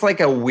 this is like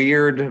a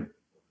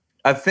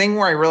thing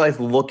where I realized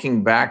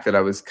looking back that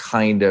I was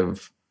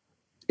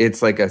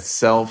it's like a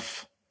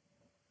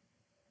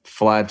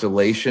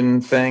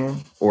self-flagellation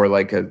thing or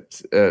like a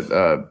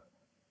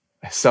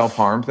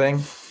self-harm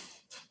thing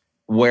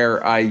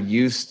where I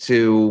used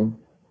to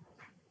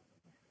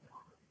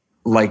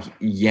like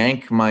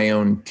yank my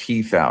own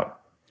teeth out.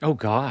 Oh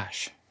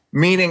gosh.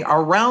 Meaning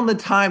around the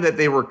time that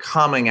they were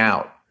coming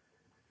out.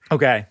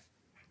 Okay.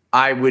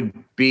 I would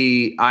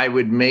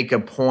make a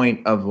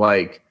point of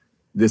like,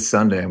 this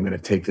Sunday I'm going to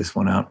take this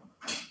one out.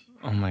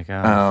 Oh my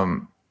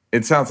God.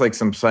 It sounds like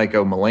some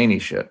Psycho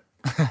Mulaney shit.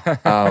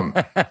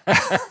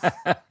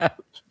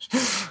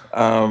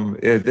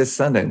 This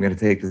Sunday I'm going to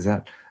take this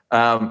out.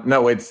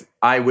 No,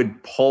 I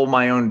would pull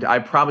my own. I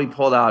probably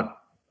pulled out,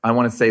 I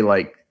want to say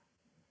like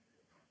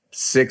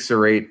 6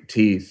 or 8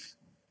 teeth,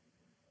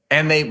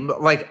 and they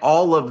like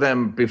all of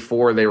them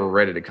before they were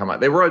ready to come out.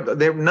 They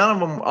none of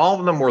them, all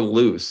of them were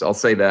loose. I'll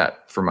say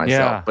that for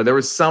myself, but there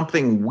was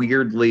something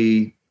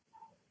weirdly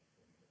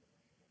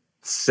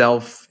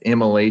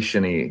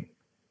self-immolation-y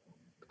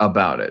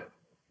about it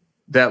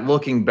that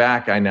looking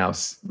back, I now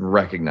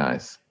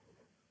recognize.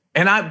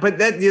 But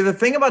the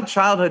thing about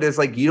childhood is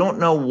like, you don't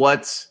know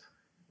what's,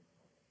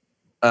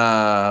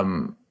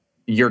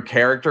 your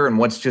character and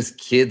what's just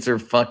kids are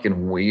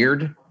fucking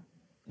weird.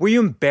 Were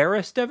you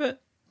embarrassed of it?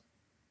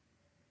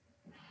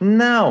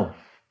 No.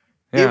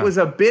 Yeah. It was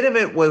a bit of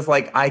it was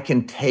like, I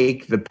can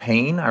take the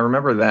pain. I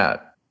remember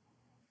that.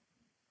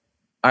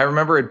 I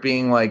remember it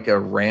being like a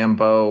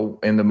Rambo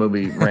in the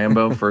movie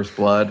Rambo First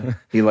Blood.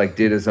 He like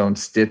did his own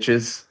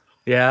stitches.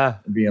 Yeah.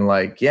 Being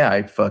like, yeah,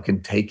 I'd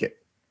fucking take it.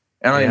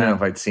 I don't even know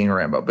if I'd seen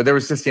Rambo, but there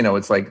was just,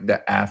 it's like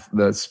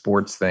the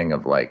sports thing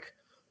of like,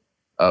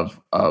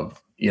 of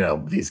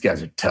these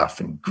guys are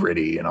tough and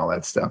gritty and all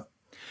that stuff.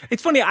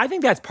 It's funny. I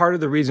think that's part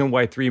of the reason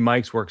why Three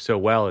Mics works so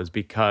well is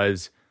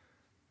because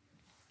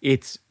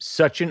it's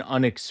such an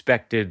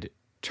unexpected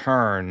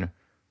turn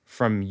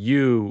from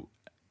your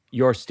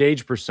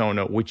stage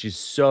persona, which is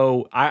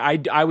so,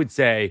 I would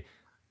say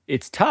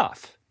it's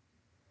tough.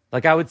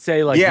 Like I would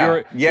say like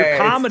your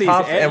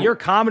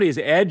comedy is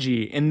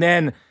edgy. And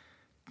then,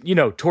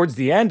 towards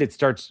the end, it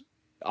starts,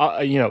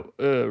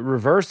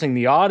 reversing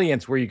the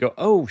audience where you go,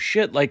 oh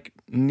shit, like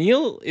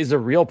Neal is a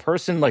real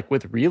person, like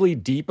with really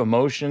deep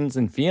emotions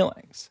and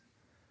feelings.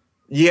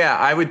 Yeah,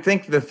 I would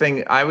think the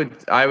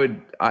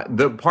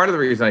part of the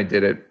reason I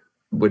did it,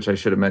 which I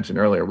should have mentioned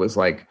earlier, was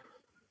like,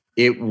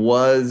 it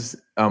was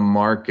a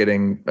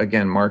marketing's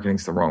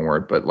the wrong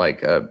word, but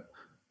like a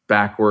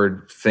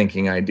backward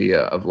thinking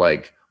idea of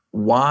like,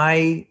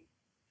 why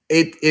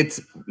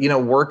it's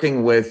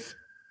working with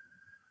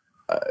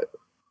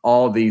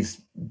all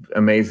these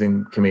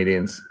amazing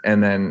comedians,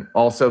 and then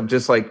also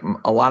just like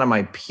a lot of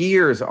my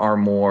peers are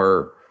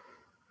more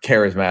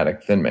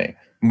charismatic than me.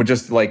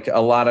 Just like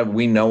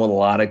we know a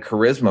lot of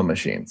charisma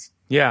machines.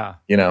 Yeah.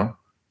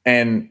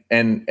 And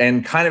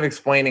kind of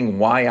explaining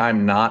why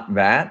I'm not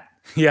that.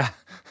 Yeah.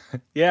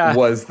 Yeah.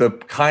 Was the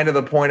kind of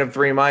the point of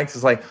Three Mics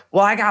is like,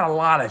 well, I got a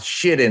lot of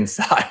shit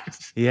inside.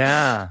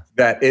 Yeah.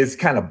 That is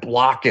kind of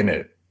blocking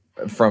it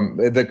from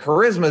the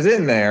charisma's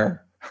in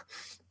there,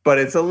 but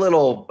it's a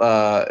little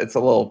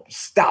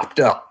stopped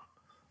up.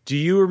 Do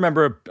you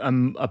remember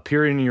a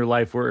period in your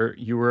life where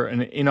you were an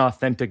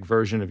inauthentic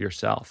version of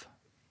yourself?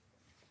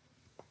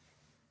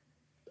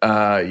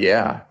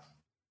 Yeah.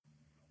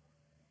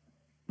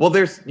 Well,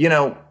 there's,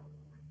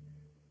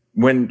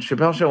 when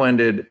Chappelle Show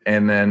ended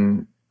and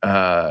then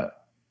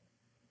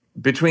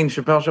between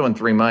Chappelle Show and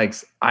Three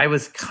Mics, I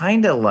was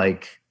kind of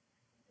like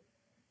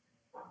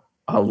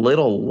a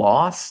little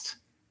lost.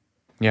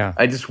 Yeah.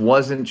 I just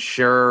wasn't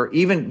sure,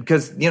 even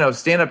because,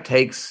 stand-up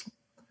takes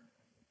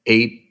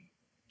 8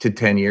 to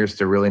 10 years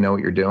to really know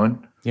what you're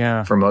doing.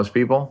 Yeah. For most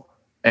people.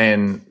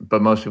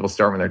 But most people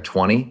start when they're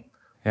 20.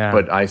 Yeah.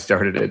 But I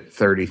started at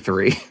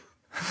 33.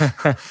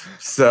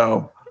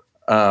 So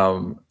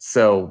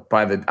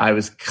I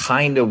was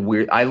kind of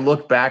weird. I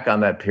look back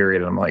on that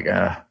period and I'm like,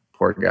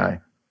 poor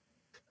guy.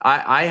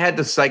 I had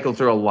to cycle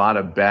through a lot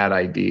of bad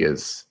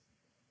ideas.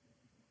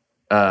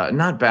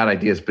 Not bad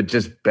ideas, but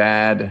just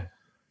bad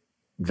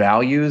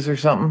values or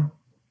something.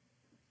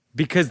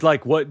 Because,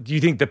 like, what do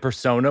you think the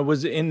persona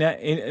was in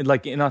that,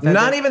 inauthentic?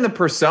 Not even the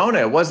persona.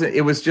 It wasn't.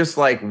 It was just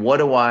like, what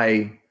do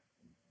I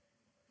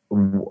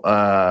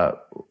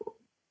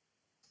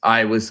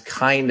was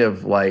kind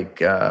of like,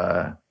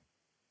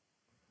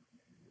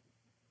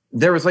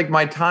 there was like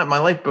my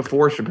life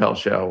before Chappelle's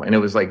show, and it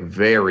was like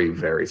very,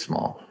 very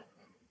small.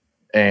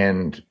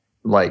 And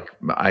like,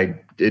 I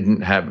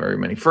didn't have very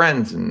many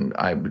friends, and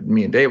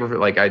me and Dave were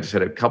like, I just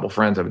had a couple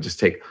friends. I would just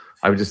take,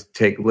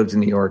 lived in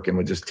New York, and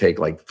would just take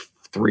like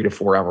 3 to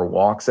 4 hour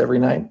walks every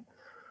night.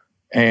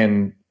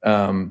 And,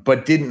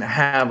 but didn't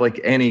have like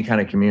any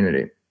kind of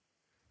community.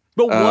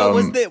 But what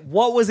was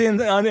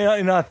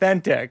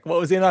inauthentic? What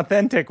was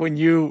inauthentic when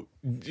you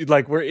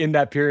like were in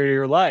that period of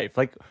your life?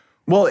 Like,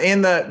 well,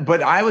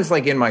 but I was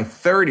like in my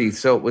 30s,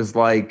 so it was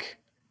like,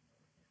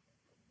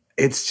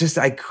 it's just,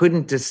 I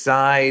couldn't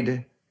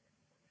decide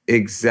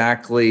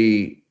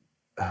exactly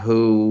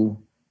who.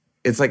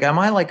 It's like, am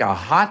I like a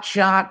hot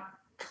shot,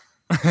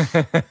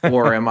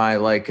 or am I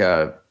like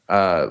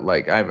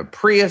like I have a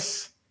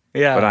Prius?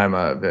 Yeah, but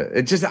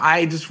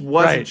I just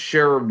wasn't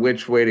sure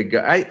which way to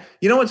go.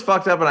 You know what's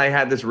fucked up, and I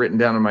had this written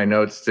down in my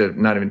notes to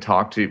not even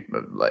talk to,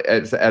 like,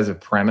 as a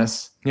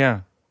premise.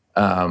 Yeah.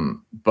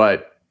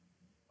 But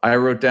I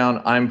wrote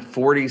down, I'm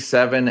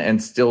 47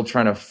 and still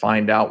trying to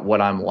find out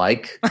what I'm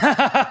like.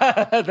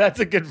 That's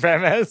a good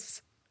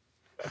premise.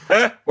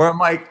 Where I'm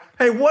like,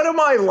 hey, what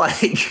am I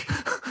like?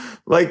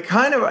 Like,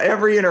 kind of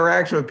every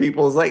interaction with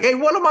people is like, hey,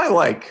 what am I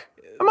like?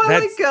 Am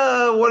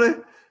I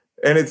what?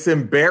 And it's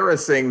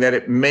embarrassing that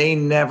it may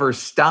never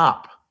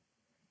stop.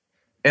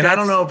 And I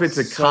don't know if it's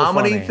a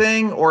comedy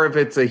thing or if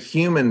it's a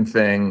human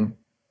thing,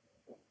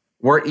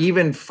 where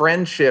even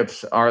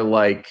friendships are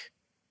like,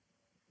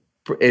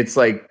 it's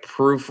like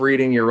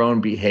proofreading your own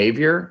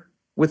behavior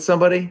with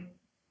somebody.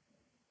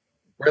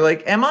 We're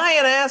like, am I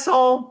an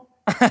asshole?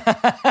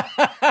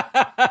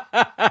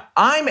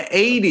 I'm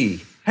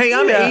 80. Hey,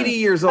 I'm 80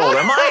 years old.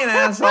 Am I an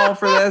asshole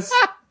for this?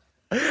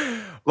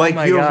 Like,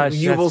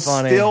 you will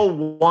still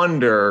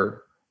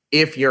wonder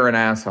if you're an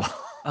asshole.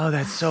 Oh,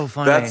 that's so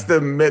funny. That's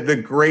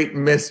the great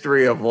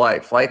mystery of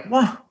life. Like,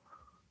 what?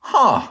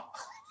 Huh?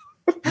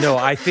 No,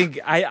 I think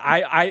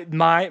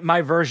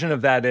my version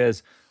of that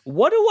is,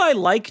 what do I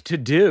like to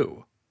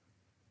do?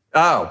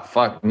 Oh,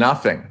 fuck,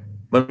 nothing.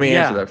 Let me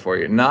answer that for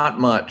you. Not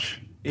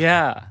much.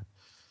 Yeah.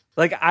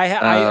 Like,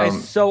 I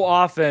so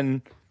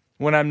often,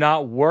 when I'm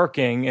not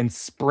working and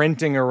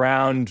sprinting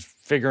around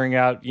figuring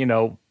out,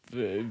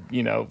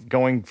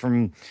 going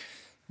from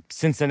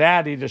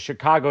Cincinnati to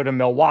Chicago to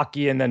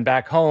Milwaukee and then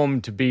back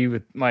home to be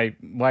with my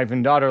wife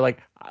and daughter, like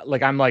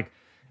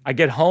I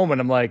get home and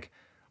I'm like,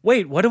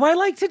 wait, what do I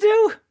like to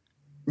do?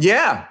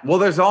 Yeah. Well,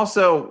 there's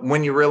also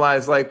when you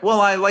realize, like,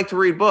 well, I like to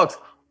read books.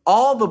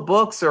 All the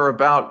books are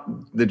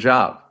about the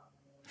job.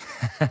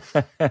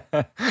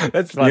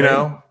 That's funny.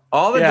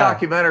 All the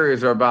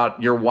documentaries are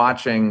about you're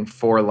watching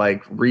for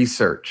like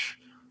research.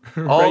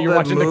 You're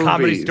watching movies. The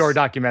Comedy Store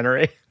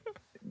documentary.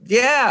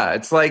 Yeah,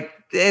 it's like,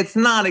 it's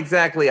not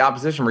exactly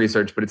opposition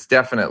research, but it's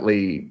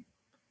definitely,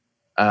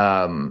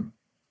 I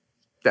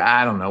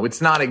don't know.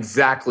 It's not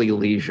exactly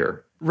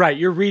leisure. Right.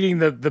 You're reading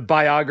the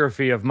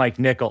biography of Mike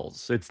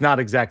Nichols. It's not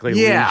exactly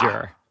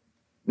leisure.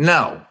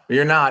 No,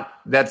 you're not.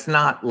 That's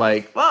not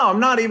like, oh, I'm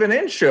not even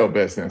in show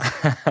business.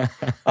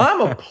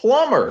 I'm a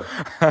plumber.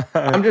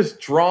 I'm just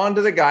drawn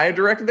to the guy who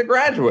directed The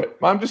Graduate.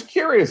 I'm just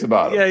curious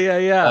about him.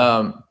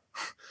 Yeah.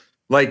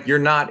 Like, you're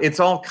not, it's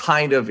all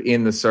kind of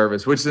in the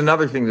service, which is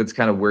another thing that's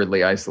kind of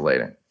weirdly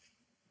isolating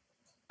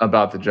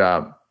about the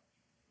job.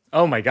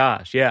 Oh my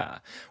gosh, yeah.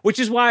 Which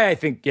is why I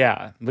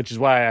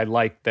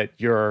like that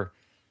you're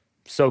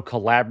so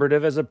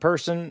collaborative as a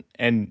person.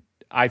 And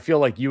I feel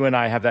like you and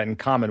I have that in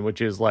common, which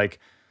is like,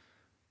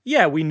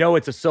 yeah, we know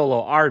it's a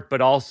solo art,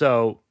 but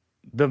also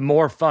the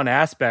more fun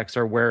aspects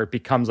are where it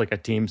becomes like a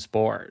team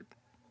sport.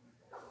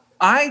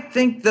 I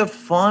think the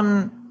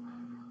fun,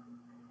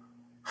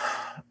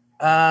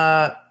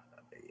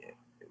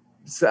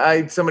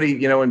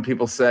 somebody, when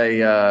people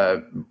say,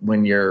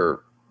 when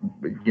you're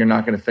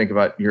not going to think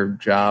about your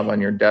job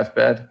on your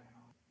deathbed.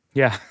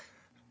 Yeah.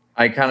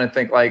 I kind of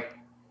think like,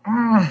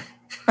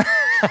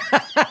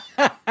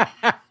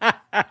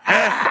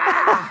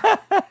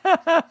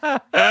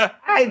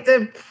 it's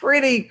a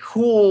pretty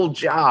cool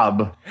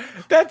job.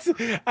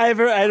 I had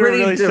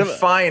really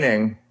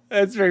defining.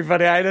 That's very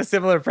funny. I had a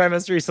similar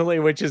premise recently,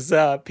 which is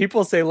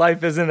people say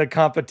life isn't a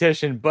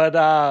competition,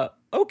 but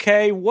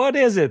okay, what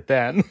is it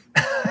then?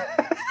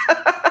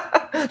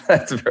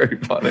 That's very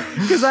funny.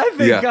 Because I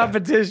think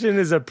competition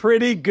is a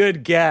pretty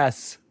good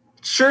guess.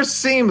 Sure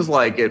seems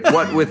like it,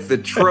 what with the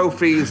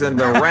trophies and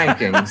the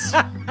rankings.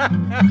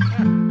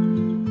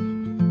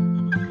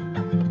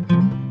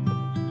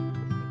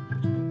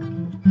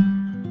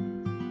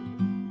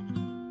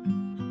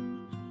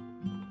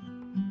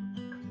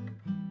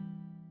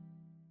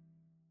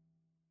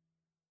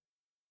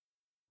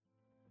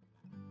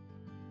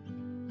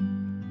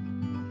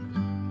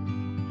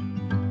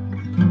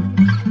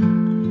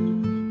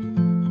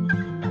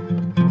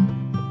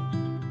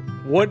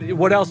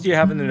 What else do you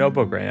have in the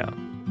notebook right now?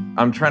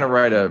 I'm trying to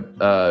write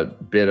a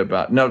bit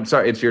about. No,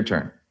 sorry, it's your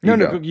turn.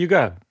 You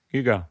go.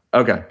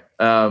 Okay.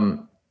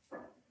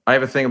 I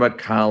have a thing about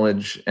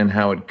college and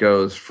how it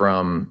goes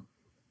from.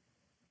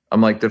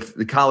 I'm like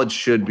the college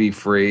should be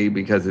free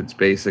because it's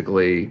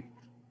basically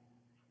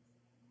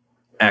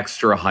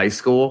extra high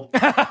school.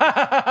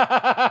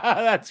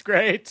 That's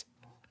great.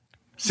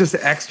 It's just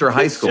extra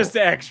high school. It's just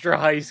extra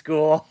high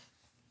school.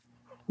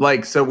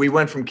 Like, so we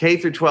went from K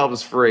through 12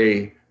 is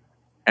free,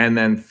 and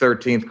then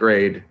 13th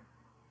grade,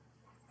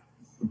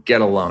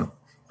 get a loan.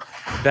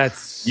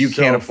 You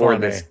can't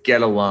afford this.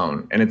 Get a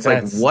loan. And it's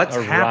like, what's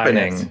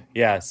happening? Riot.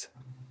 Yes.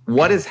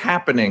 What is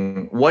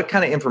happening? What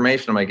kind of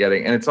information am I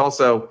getting? And it's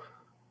also,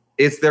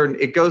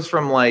 it goes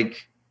from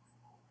like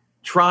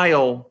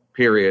trial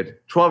period,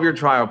 12-year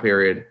trial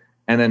period,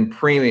 and then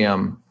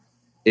premium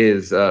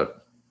is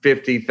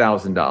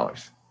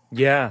 $50,000.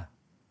 Yeah.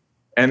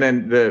 And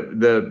then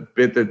the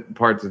bit that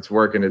parts that's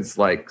working, it's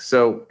like,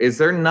 so is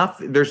there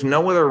nothing, there's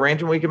no other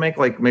arrangement we can make,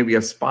 like maybe a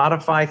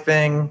Spotify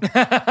thing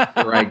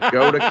where I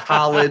go to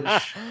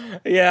college,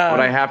 but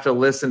I have to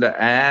listen to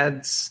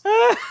ads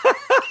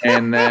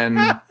and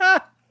then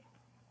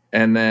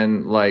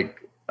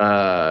like,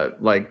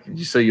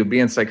 so you'll be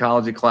in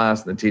psychology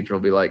class and the teacher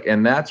will be like,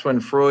 and that's when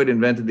Freud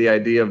invented the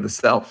idea of the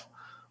self.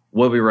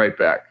 We'll be right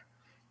back.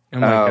 Oh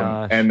my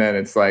gosh. And then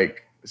it's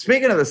like,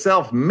 speaking of the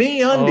self,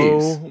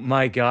 MeUndies. Oh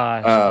my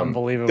gosh.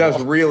 Unbelievable.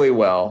 Does really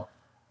well.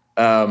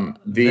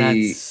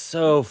 That's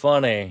so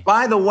funny.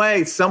 By the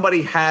way,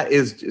 somebody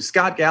is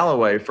Scott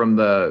Galloway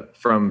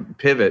from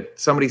Pivot.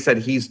 Somebody said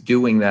he's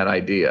doing that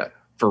idea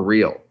for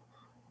real.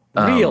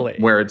 Really?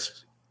 Where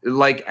it's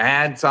like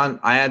ads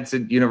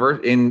at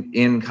university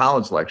in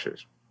college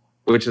lectures,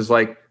 which is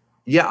like,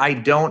 yeah, I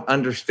don't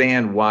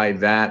understand why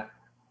that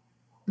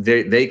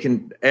they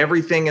can,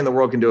 everything in the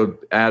world can do an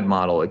ad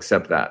model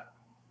except that.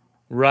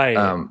 Right.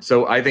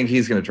 So I think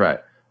he's going to try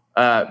it.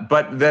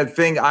 But the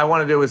thing I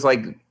want to do is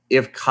like,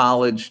 if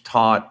college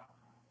taught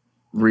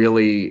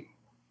really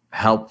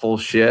helpful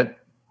shit,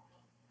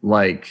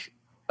 like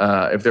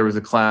if there was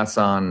a class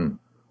on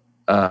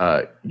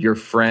your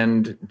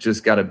friend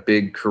just got a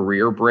big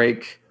career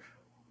break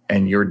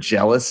and you're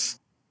jealous.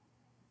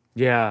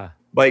 Yeah.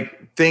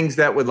 Like things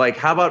that would like,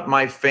 how about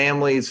my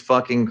family's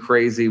fucking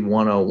crazy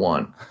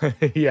 101?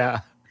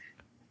 Yeah.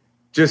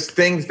 Just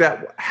things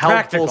that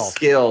helpful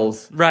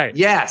skills. Right.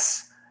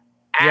 Yes.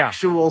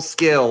 Actual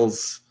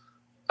skills.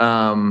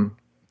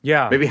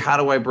 Maybe how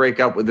do I break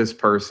up with this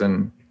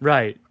person?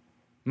 Right.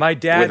 My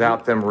dad.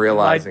 Without them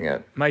realizing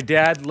it. My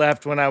dad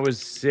left when I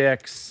was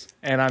 6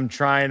 and I'm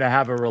trying to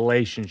have a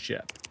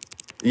relationship.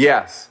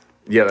 Yes.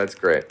 Yeah, that's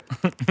great.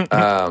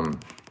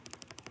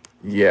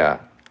 Yeah.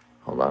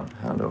 Hold on.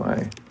 How do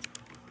I?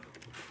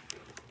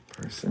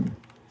 Person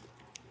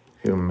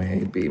who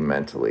may be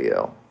mentally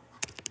ill.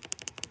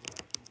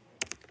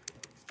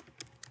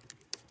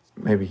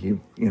 Maybe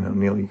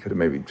Neal, you could have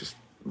maybe just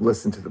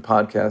listened to the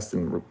podcast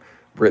and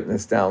written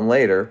this down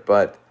later,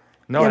 but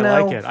no, I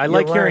like it. I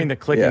like hearing the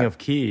clicking of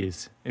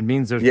keys. It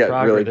means there's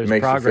progress. Really there's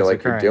makes progress you feel like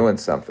occurring. You're doing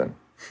something.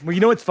 Well, you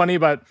know what's funny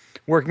about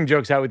working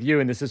jokes out with you,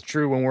 and this is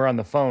true when we're on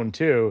the phone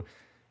too,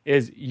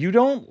 is you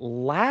don't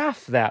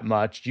laugh that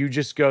much. You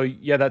just go,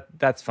 yeah,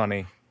 that's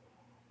funny.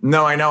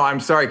 No, I know. I'm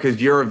sorry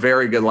because you're a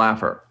very good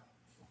laugher.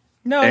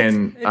 No,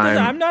 I'm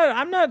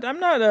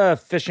not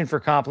fishing for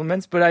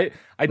compliments, but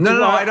I do.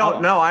 No, I don't.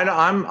 No,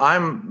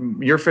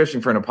 I'm. You're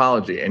fishing for an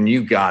apology, and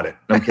you got it.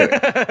 I'm kidding.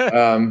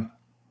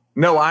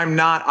 No, I'm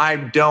not. I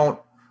don't.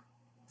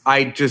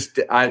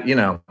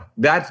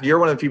 That's you're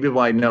one of the few people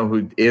I know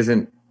who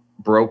isn't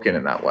broken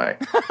in that way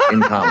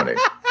in comedy,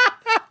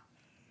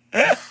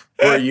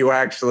 where you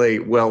actually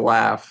will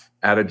laugh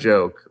at a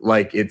joke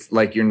like it's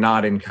like you're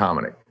not in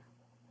comedy.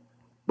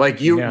 Like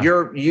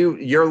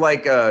you're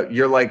like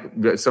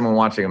someone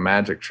watching a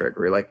magic trick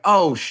where you're like,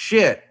 oh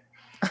shit,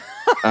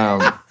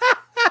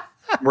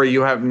 where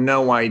you have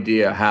no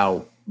idea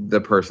how the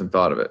person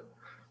thought of it,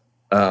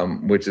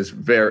 which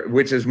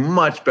is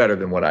much better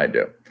than what I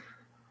do.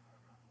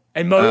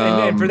 And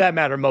and for that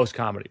matter, most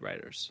comedy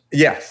writers.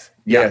 Yes.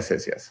 Yeah.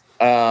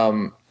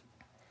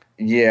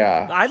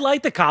 I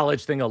like the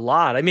college thing a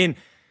lot. I mean,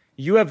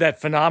 you have that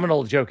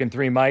phenomenal joke in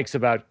 3 Mics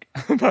about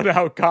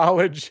how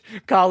college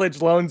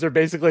loans are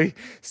basically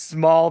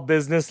small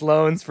business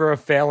loans for a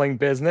failing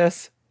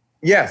business.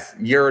 Yes,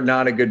 you're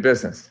not a good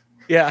business.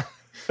 Yeah.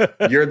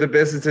 You're the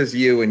business is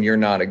you, and you're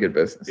not a good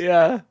business.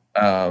 Yeah.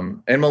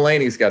 And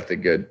Mulaney's got the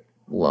good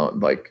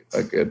loan, like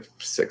a good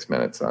 6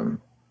 minutes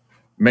on,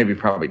 maybe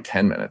probably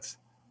 10 minutes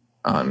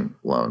on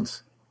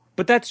loans.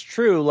 But that's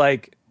true.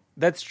 Like,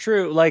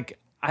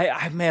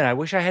 I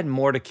wish I had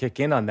more to kick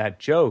in on that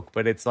joke,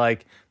 but it's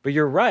like, but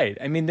you're right.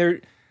 I mean,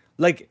 there's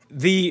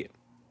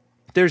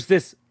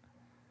this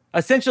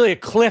essentially a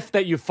cliff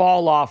that you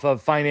fall off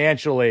of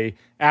financially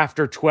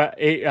after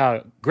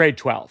grade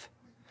 12.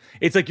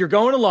 It's like you're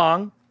going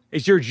along.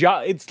 It's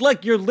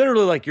like you're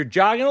literally like you're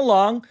jogging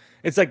along.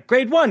 It's like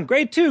grade 1,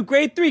 grade 2,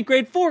 grade 3,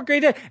 grade 4,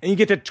 grade 8, and you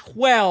get to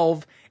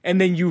 12, and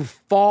then you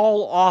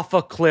fall off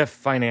a cliff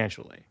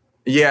financially.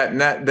 Yeah, and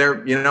that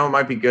there, you know, it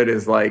might be good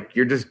is like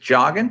you're just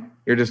jogging.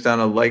 You're just on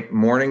a like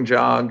morning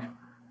jog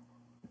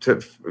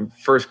to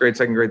first grade,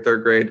 second grade,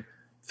 third grade,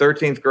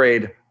 13th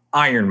grade,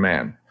 Iron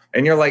Man.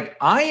 And you're like,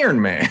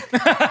 Iron Man.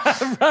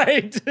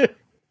 Right.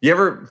 You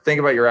ever think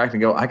about your act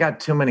and go, I got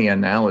too many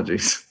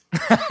analogies.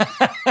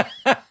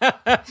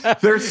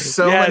 There's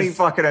so many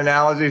fucking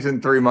analogies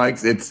in Three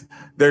Mics.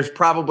 There's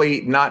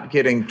probably not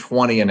getting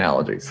 20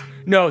 analogies.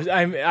 No,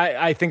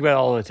 I think about it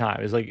all the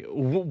time. It's like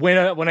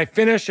when I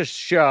finish a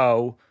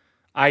show,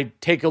 I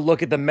take a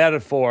look at the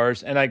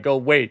metaphors and I go,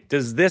 wait,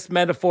 does this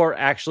metaphor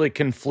actually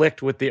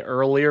conflict with the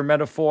earlier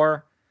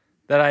metaphor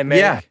that I make?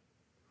 Yeah.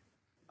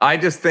 I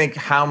just think,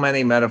 how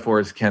many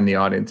metaphors can the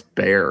audience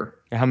bear?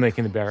 How many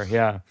can they bear?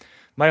 Yeah.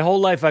 My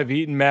whole life I've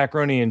eaten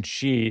macaroni and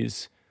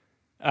cheese.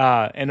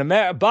 And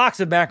a box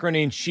of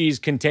macaroni and cheese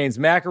contains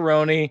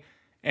macaroni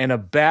and a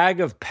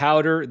bag of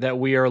powder that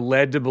we are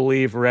led to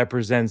believe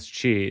represents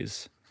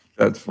cheese.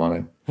 That's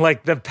funny.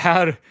 Like the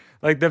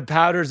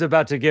powder's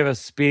about to give a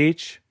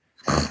speech.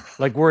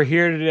 Like, we're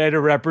here today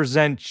to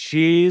represent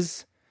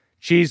cheese.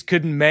 Cheese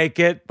couldn't make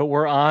it, but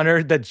we're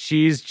honored that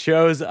cheese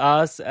chose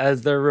us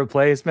as their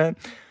replacement.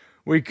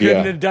 We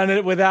couldn't have done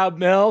it without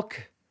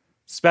milk.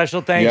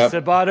 Special thanks to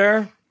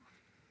butter.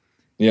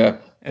 Yeah.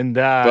 And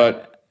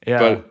but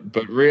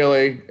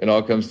really, it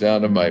all comes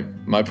down to my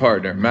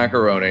partner,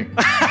 macaroni.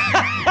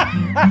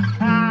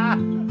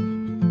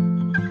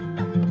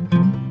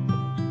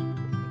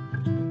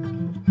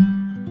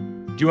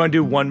 Do you want to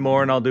do one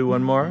more and I'll do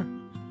one more?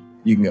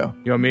 You can go.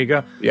 You want me to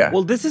go? Yeah.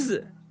 Well, this is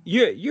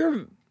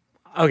you're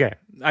okay.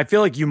 I feel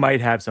like you might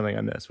have something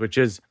on this, which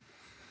is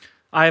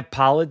I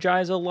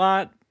apologize a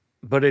lot,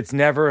 but it's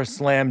never a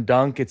slam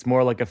dunk. It's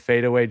more like a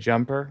fadeaway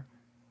jumper.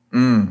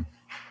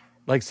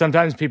 Like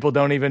sometimes people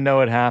don't even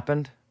know it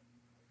happened.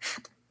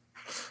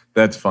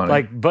 That's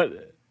funny.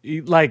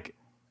 It's like,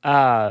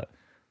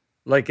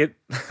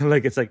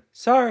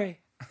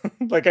 sorry.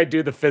 Like I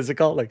do the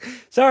physical, like,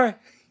 sorry,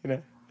 you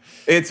know.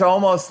 It's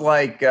almost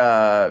like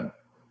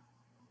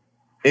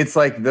it's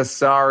like the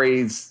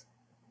sorry's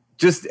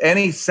just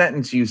any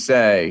sentence you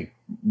say,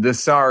 the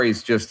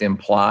sorry's just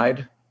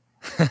implied.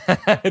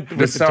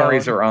 The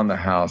sorries are on the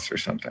house or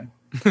something.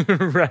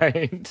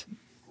 Right.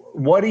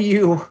 What do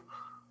you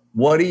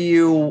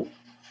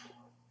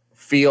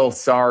feel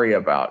sorry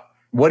about?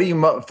 What do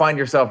you find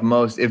yourself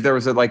most, if there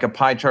was a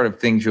pie chart of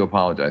things you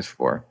apologize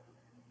for?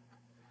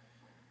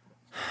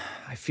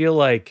 I feel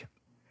like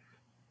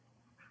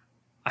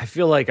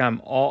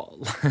I'm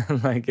all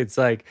like, it's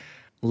like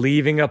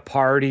leaving a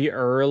party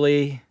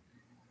early.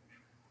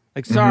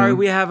 Like, sorry,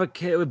 we have a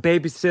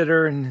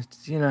babysitter, and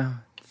it's, you know,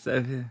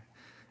 and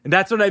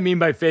that's what I mean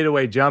by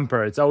fadeaway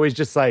jumper. It's always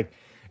just like,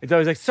 it's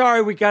always like,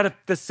 sorry, we got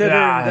the sitter,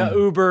 the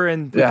Uber,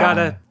 and we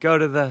gotta go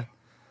to the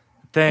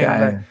thing.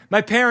 Yeah.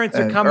 My parents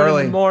are coming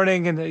in the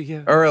morning, and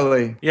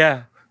early,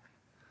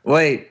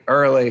 late,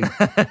 early,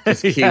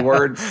 just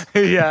keywords,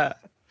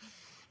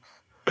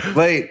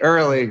 late,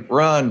 early,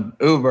 run,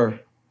 Uber,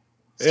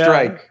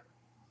 strike,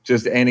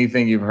 just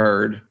anything you've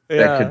heard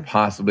that could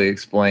possibly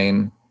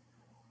explain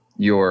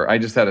I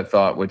just had a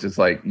thought, which is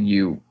like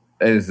I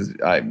don't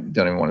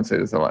even want to say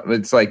this a lot, but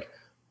it's like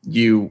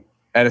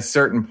at a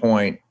certain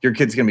point, your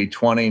kid's going to be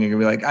 20 and you're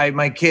going to be like, I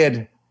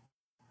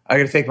got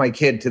to take my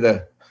kid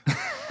to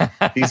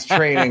he's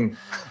training,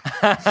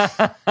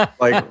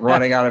 like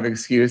running out of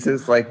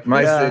excuses. Like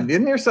my son,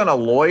 isn't your son a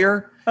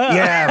lawyer?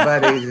 Yeah,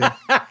 buddy.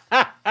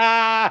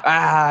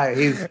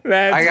 That's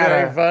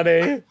very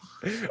funny.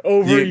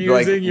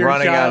 Overusing your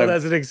child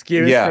as an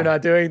excuse for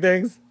not doing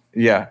things.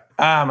 Yeah.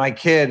 My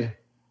kid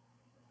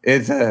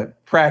is a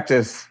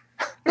practice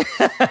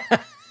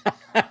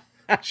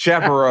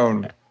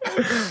chaperone.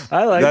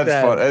 I like that.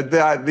 That's fun.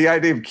 The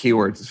idea of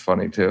keywords is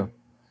funny too.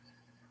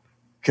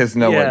 Because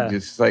no one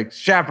just like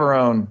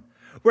chaperone.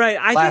 Right.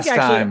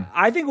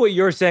 I think what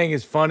you're saying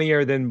is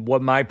funnier than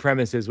what my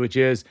premise is, which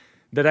is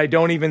that I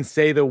don't even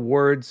say the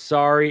word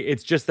sorry.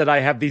 It's just that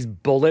I have these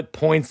bullet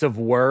points of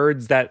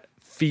words that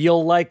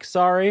feel like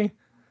sorry.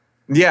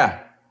 Yeah.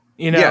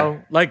 You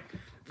know, like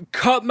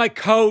cut my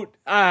coat.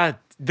 The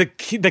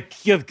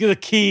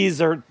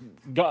keys are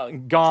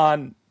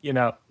gone. You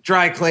know,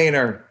 dry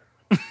cleaner.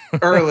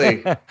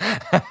 Early.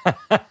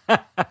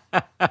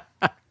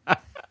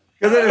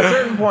 Because at a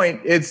certain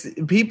point, it's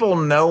people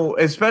know,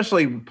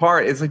 especially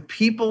it's like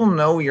people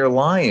know you're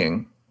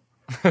lying.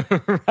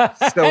 Right.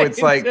 So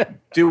it's like,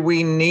 do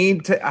we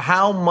need to,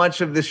 how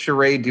much of this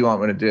charade do you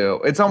want me to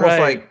do? It's almost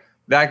like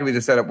that could be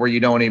the setup where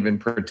you don't even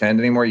pretend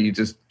anymore. You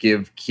just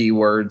give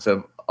keywords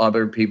of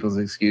other people's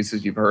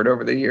excuses you've heard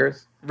over the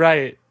years.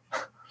 Right.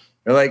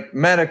 You're like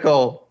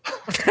medical.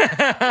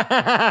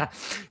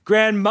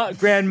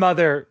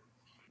 Grandmother.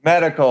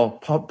 Medical,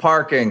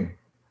 parking,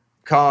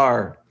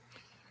 car,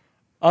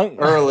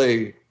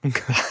 early,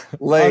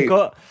 late.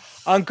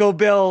 Uncle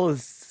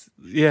Bill's,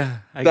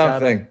 I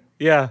something.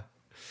 Yeah.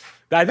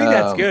 I think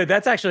that's good.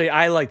 That's actually,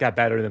 I like that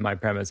better than my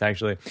premise,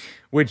 actually,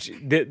 which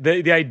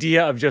the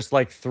idea of just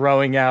like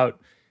throwing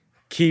out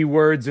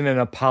keywords in an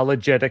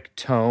apologetic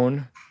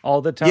tone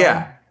all the time.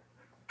 Yeah.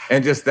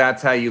 And just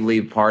that's how you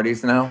leave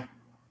parties now?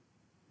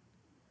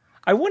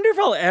 I wonder if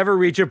I'll ever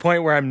reach a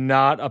point where I'm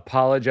not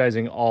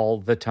apologizing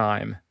all the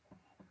time.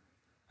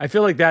 I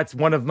feel like that's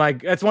one of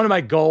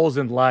my goals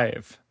in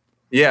life.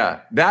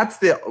 Yeah, that's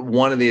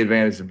one of the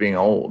advantages of being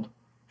old.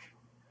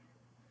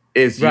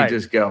 Is you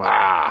just go,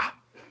 yeah.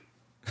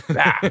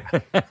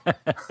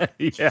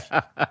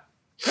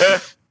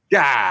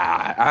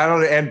 Yeah, I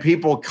don't, and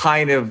people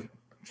kind of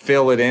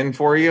fill it in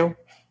for you.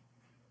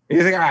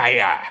 You think,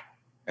 yeah.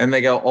 And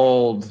they go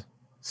old,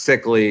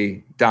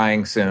 sickly,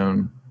 dying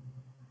soon.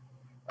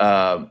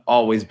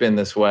 Always been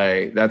this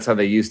way. That's how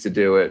they used to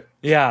do it.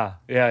 Yeah.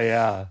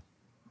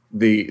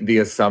 The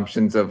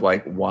assumptions of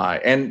like why.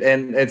 And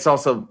it's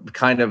also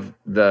kind of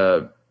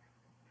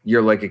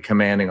you're like a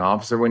commanding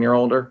officer when you're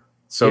older,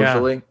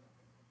 socially. Yeah.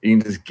 You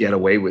can just get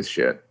away with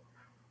shit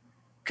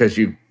because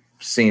you've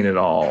seen it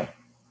all.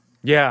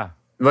 Yeah.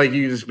 Like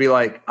you just be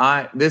like,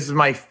 this is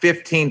my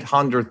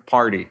 1500th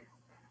party.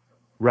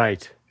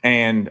 Right.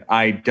 And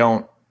I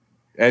don't,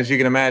 as you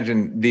can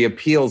imagine, the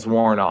appeal's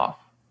worn off.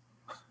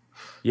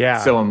 Yeah.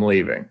 So I'm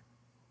leaving.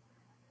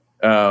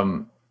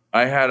 I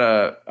have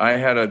a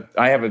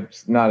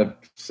not a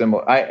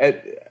similar.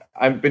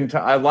 I've been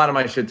a lot of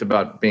my shit's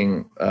about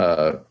being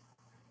a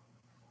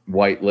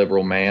white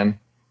liberal man.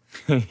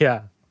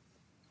 Yeah.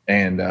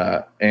 And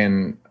I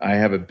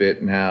have a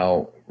bit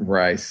now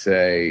where I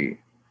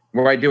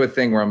do a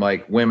thing where I'm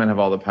like, women have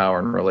all the power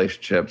in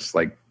relationships,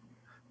 like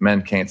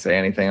men can't say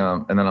anything.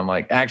 And then I'm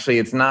like, actually,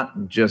 it's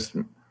not just,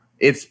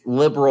 it's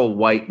liberal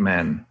white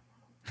men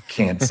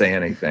can't say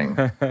anything,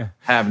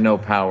 have no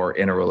power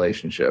in a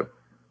relationship.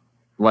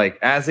 Like,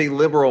 as a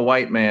liberal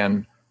white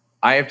man,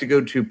 I have to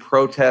go to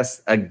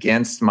protests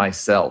against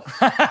myself.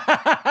 Oh,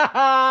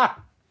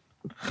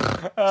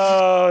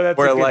 that's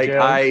where a good like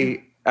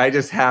joke. I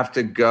just have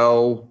to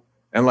go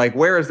and like,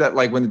 where is that?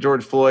 Like when the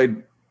George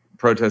Floyd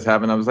protest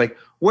happened, I was like,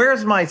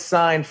 where's my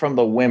sign from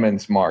the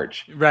Women's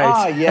March? Right.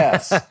 Ah,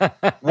 yes.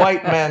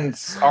 White men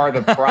are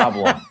the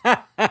problem.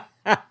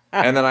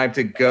 And then I have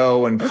to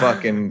go and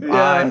fucking,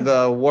 I'm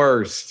the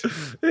worst.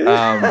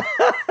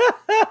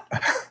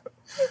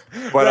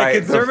 But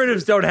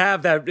conservatives don't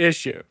have that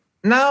issue.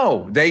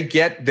 No,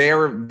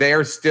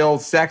 they're still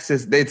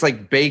sexist. It's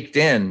like baked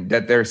in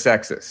that they're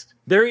sexist.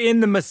 They're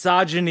in the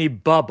misogyny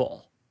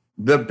bubble.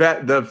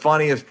 The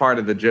funniest part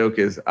of the joke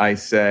is I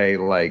say,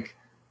 like,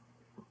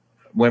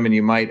 women,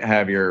 you might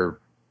have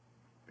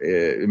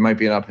it might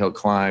be an uphill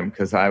climb,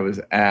 because I was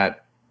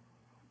at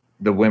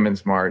the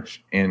Women's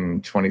March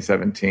in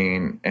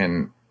 2017,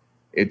 and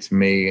it's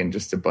me and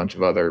just a bunch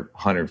of other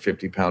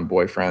 150-pound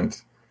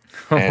boyfriends.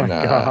 Oh my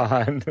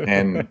God.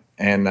 and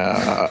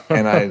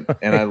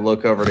I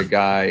look over at a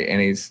guy, and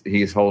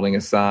he's holding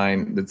a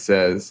sign that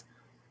says,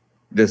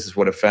 "This is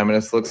what a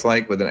feminist looks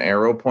like," with an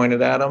arrow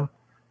pointed at him.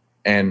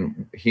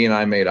 And he and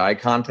I made eye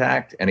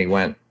contact, and he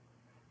went,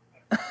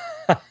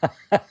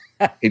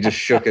 he just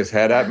shook his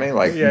head at me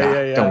like,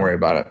 don't worry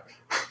about it.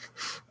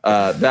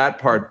 That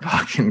part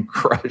fucking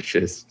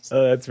crushes.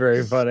 Oh, that's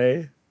very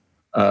funny.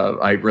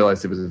 I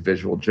realized it was a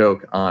visual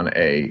joke on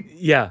a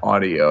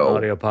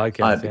audio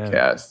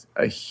podcast.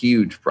 A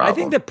huge problem. I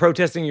think the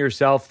protesting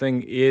yourself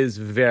thing is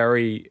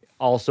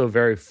also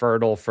very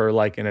fertile for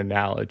like an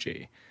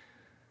analogy.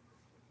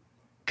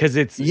 Because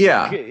it's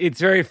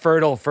very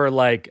fertile for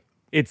like,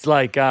 it's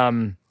like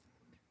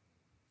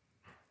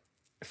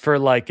for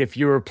like if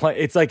you were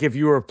it's like if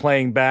you were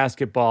playing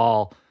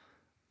basketball,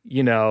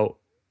 you know,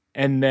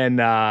 and then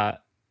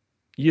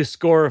you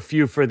score a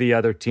few for the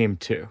other team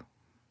too.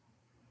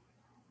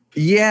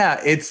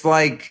 Yeah, it's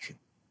like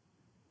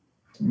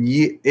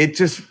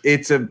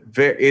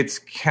it's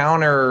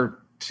counter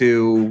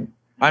to,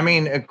 I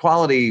mean,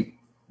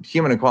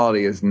 human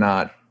equality that's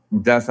not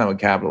what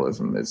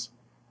capitalism is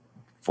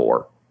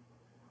for.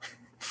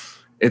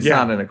 It's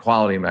not an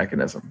equality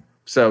mechanism.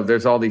 So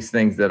there's all these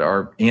things that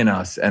are in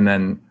us, and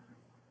then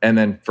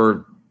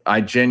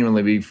I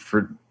genuinely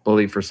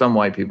believe for some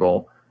white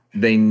people,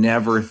 they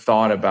never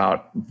thought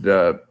about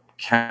the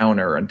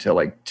counter until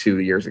like 2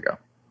 years ago.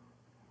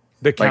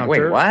 The counter? Like,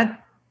 wait, what?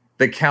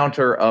 The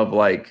counter of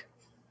like,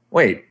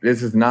 wait,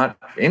 this is not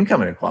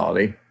income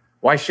inequality.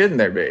 Why shouldn't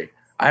there be?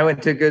 I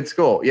went to good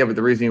school. Yeah, but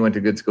the reason you went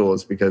to good school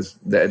is because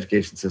the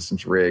education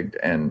system's rigged.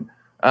 And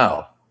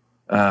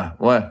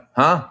what?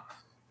 Huh?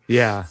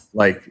 Yeah.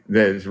 Like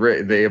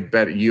they have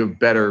better. You have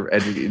better.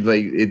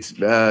 Like it's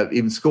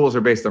even schools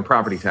are based on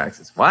property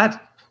taxes. What?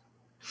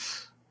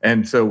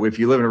 And so if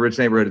you live in a rich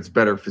neighborhood, it's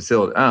better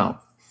facility. Oh.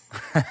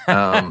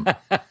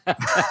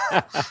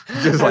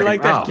 Just I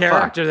like that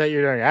character that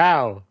you're doing.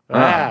 Ow.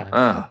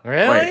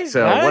 Really? Wait,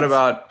 so what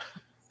about,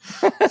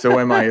 so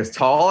am I as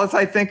tall as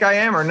I think I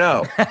am, or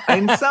no?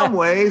 In some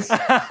ways,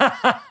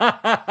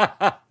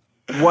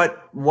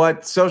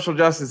 what social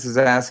justice is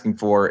asking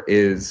for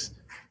is,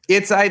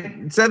 I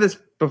said this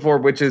before,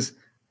 which is,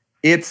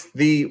 it's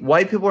the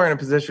white people are in a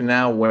position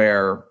now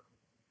where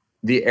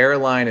the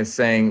airline is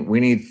saying, we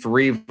need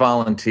 3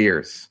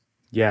 volunteers.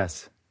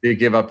 Yes. To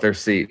give up their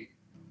seat.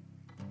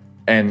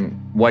 And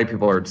white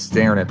people are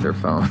staring at their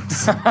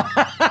phones.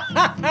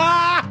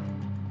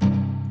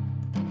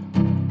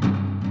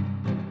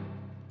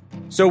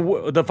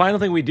 So the final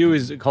thing we do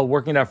is called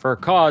Working It Out for a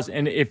Cause.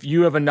 And if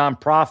you have a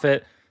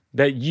nonprofit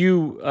that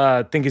you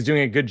think is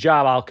doing a good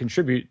job, I'll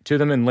contribute to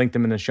them and link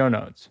them in the show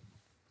notes.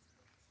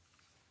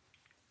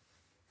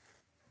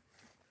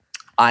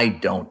 I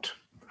don't.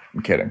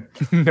 I'm kidding.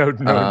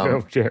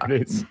 No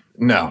charities.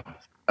 No.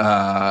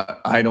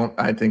 I don't.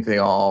 I think they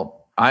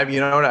all. You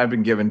know what I've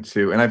been given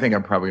to, and I think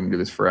I'm probably going to do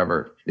this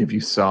forever. If you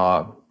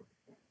saw,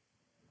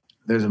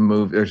 there's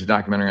a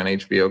documentary on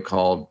HBO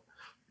called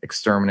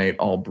Exterminate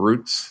All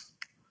Brutes,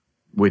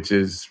 which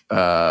is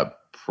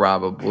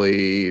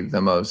probably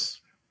the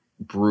most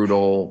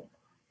brutal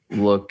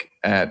look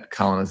at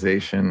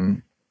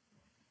colonization,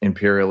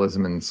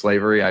 imperialism, and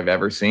slavery I've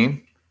ever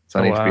seen. It's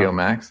on HBO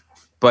Max.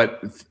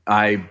 But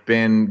I've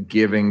been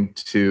giving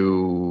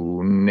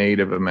to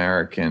Native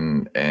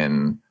American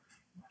and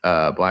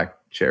Black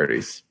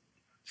charities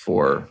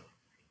for,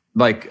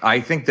 I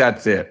think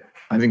that's it.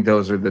 I think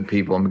those are the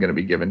people I'm going to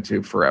be giving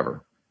to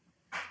forever.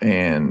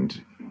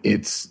 And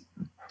it's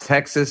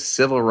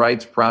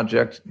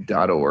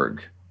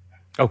TexasCivilRightsProject.org.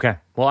 Okay.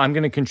 Well, I'm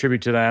going to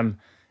contribute to them,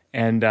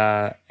 and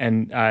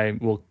I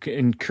will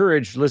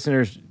encourage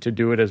listeners to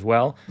do it as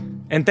well.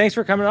 And thanks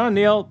for coming on,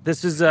 Neal.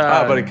 This is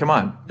buddy, come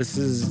on. This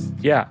is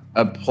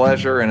a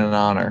pleasure and an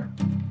honor.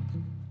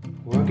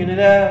 Working it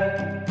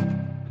out,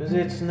 'cause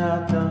it's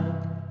not done.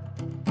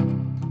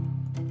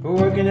 We're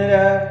working it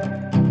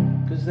out,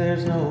 'cause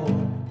there's no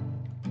one.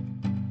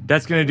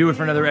 That's going to do it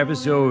for another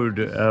episode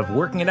of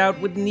Working It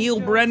Out with Neal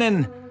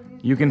Brennan.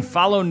 You can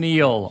follow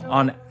Neal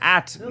on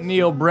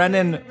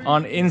 @NealBrennan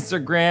on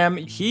Instagram.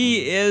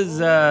 He is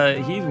he's I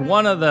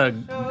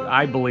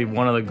believe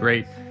one of the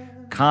great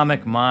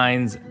comic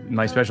minds.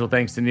 My special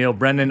thanks to Neal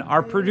Brennan.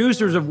 Our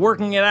producers of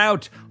Working It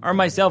Out are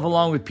myself,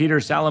 along with Peter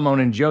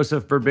Salamone and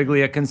Joseph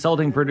Birbiglia,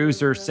 consulting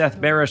producer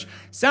Seth Barish,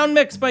 sound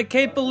mix by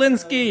Kate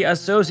Belinsky,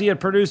 associate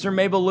producer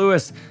Mabel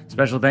Lewis.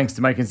 Special thanks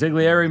to Mike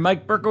Consigliere,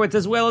 Mike Berkowitz,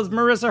 as well as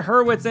Marissa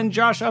Hurwitz and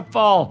Josh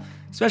Upfall.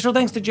 Special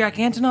thanks to Jack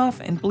Antonoff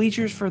and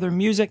Bleachers for their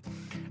music.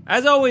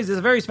 As always,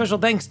 a very special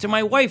thanks to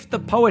my wife, the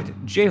poet,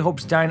 J. Hope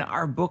Stein.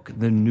 Our book,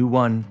 The New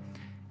One,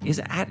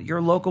 is at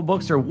your local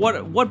bookstore.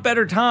 What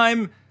better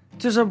time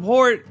to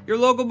support your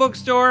local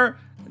bookstore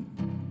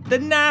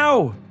than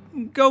now?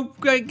 Go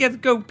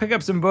pick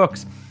up some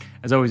books.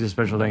 As always, a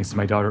special thanks to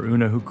my daughter,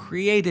 Una, who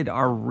created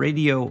our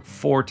radio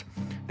fort.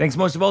 Thanks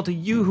most of all to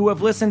you who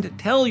have listened.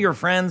 Tell your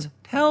friends.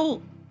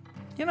 You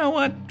know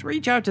what?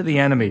 Reach out to the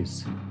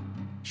enemies.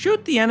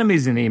 Shoot the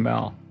enemies an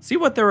email. See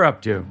what they're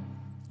up to.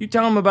 You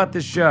tell them about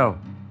this show,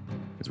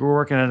 because we're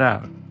working it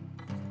out.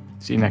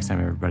 See you next time,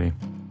 everybody.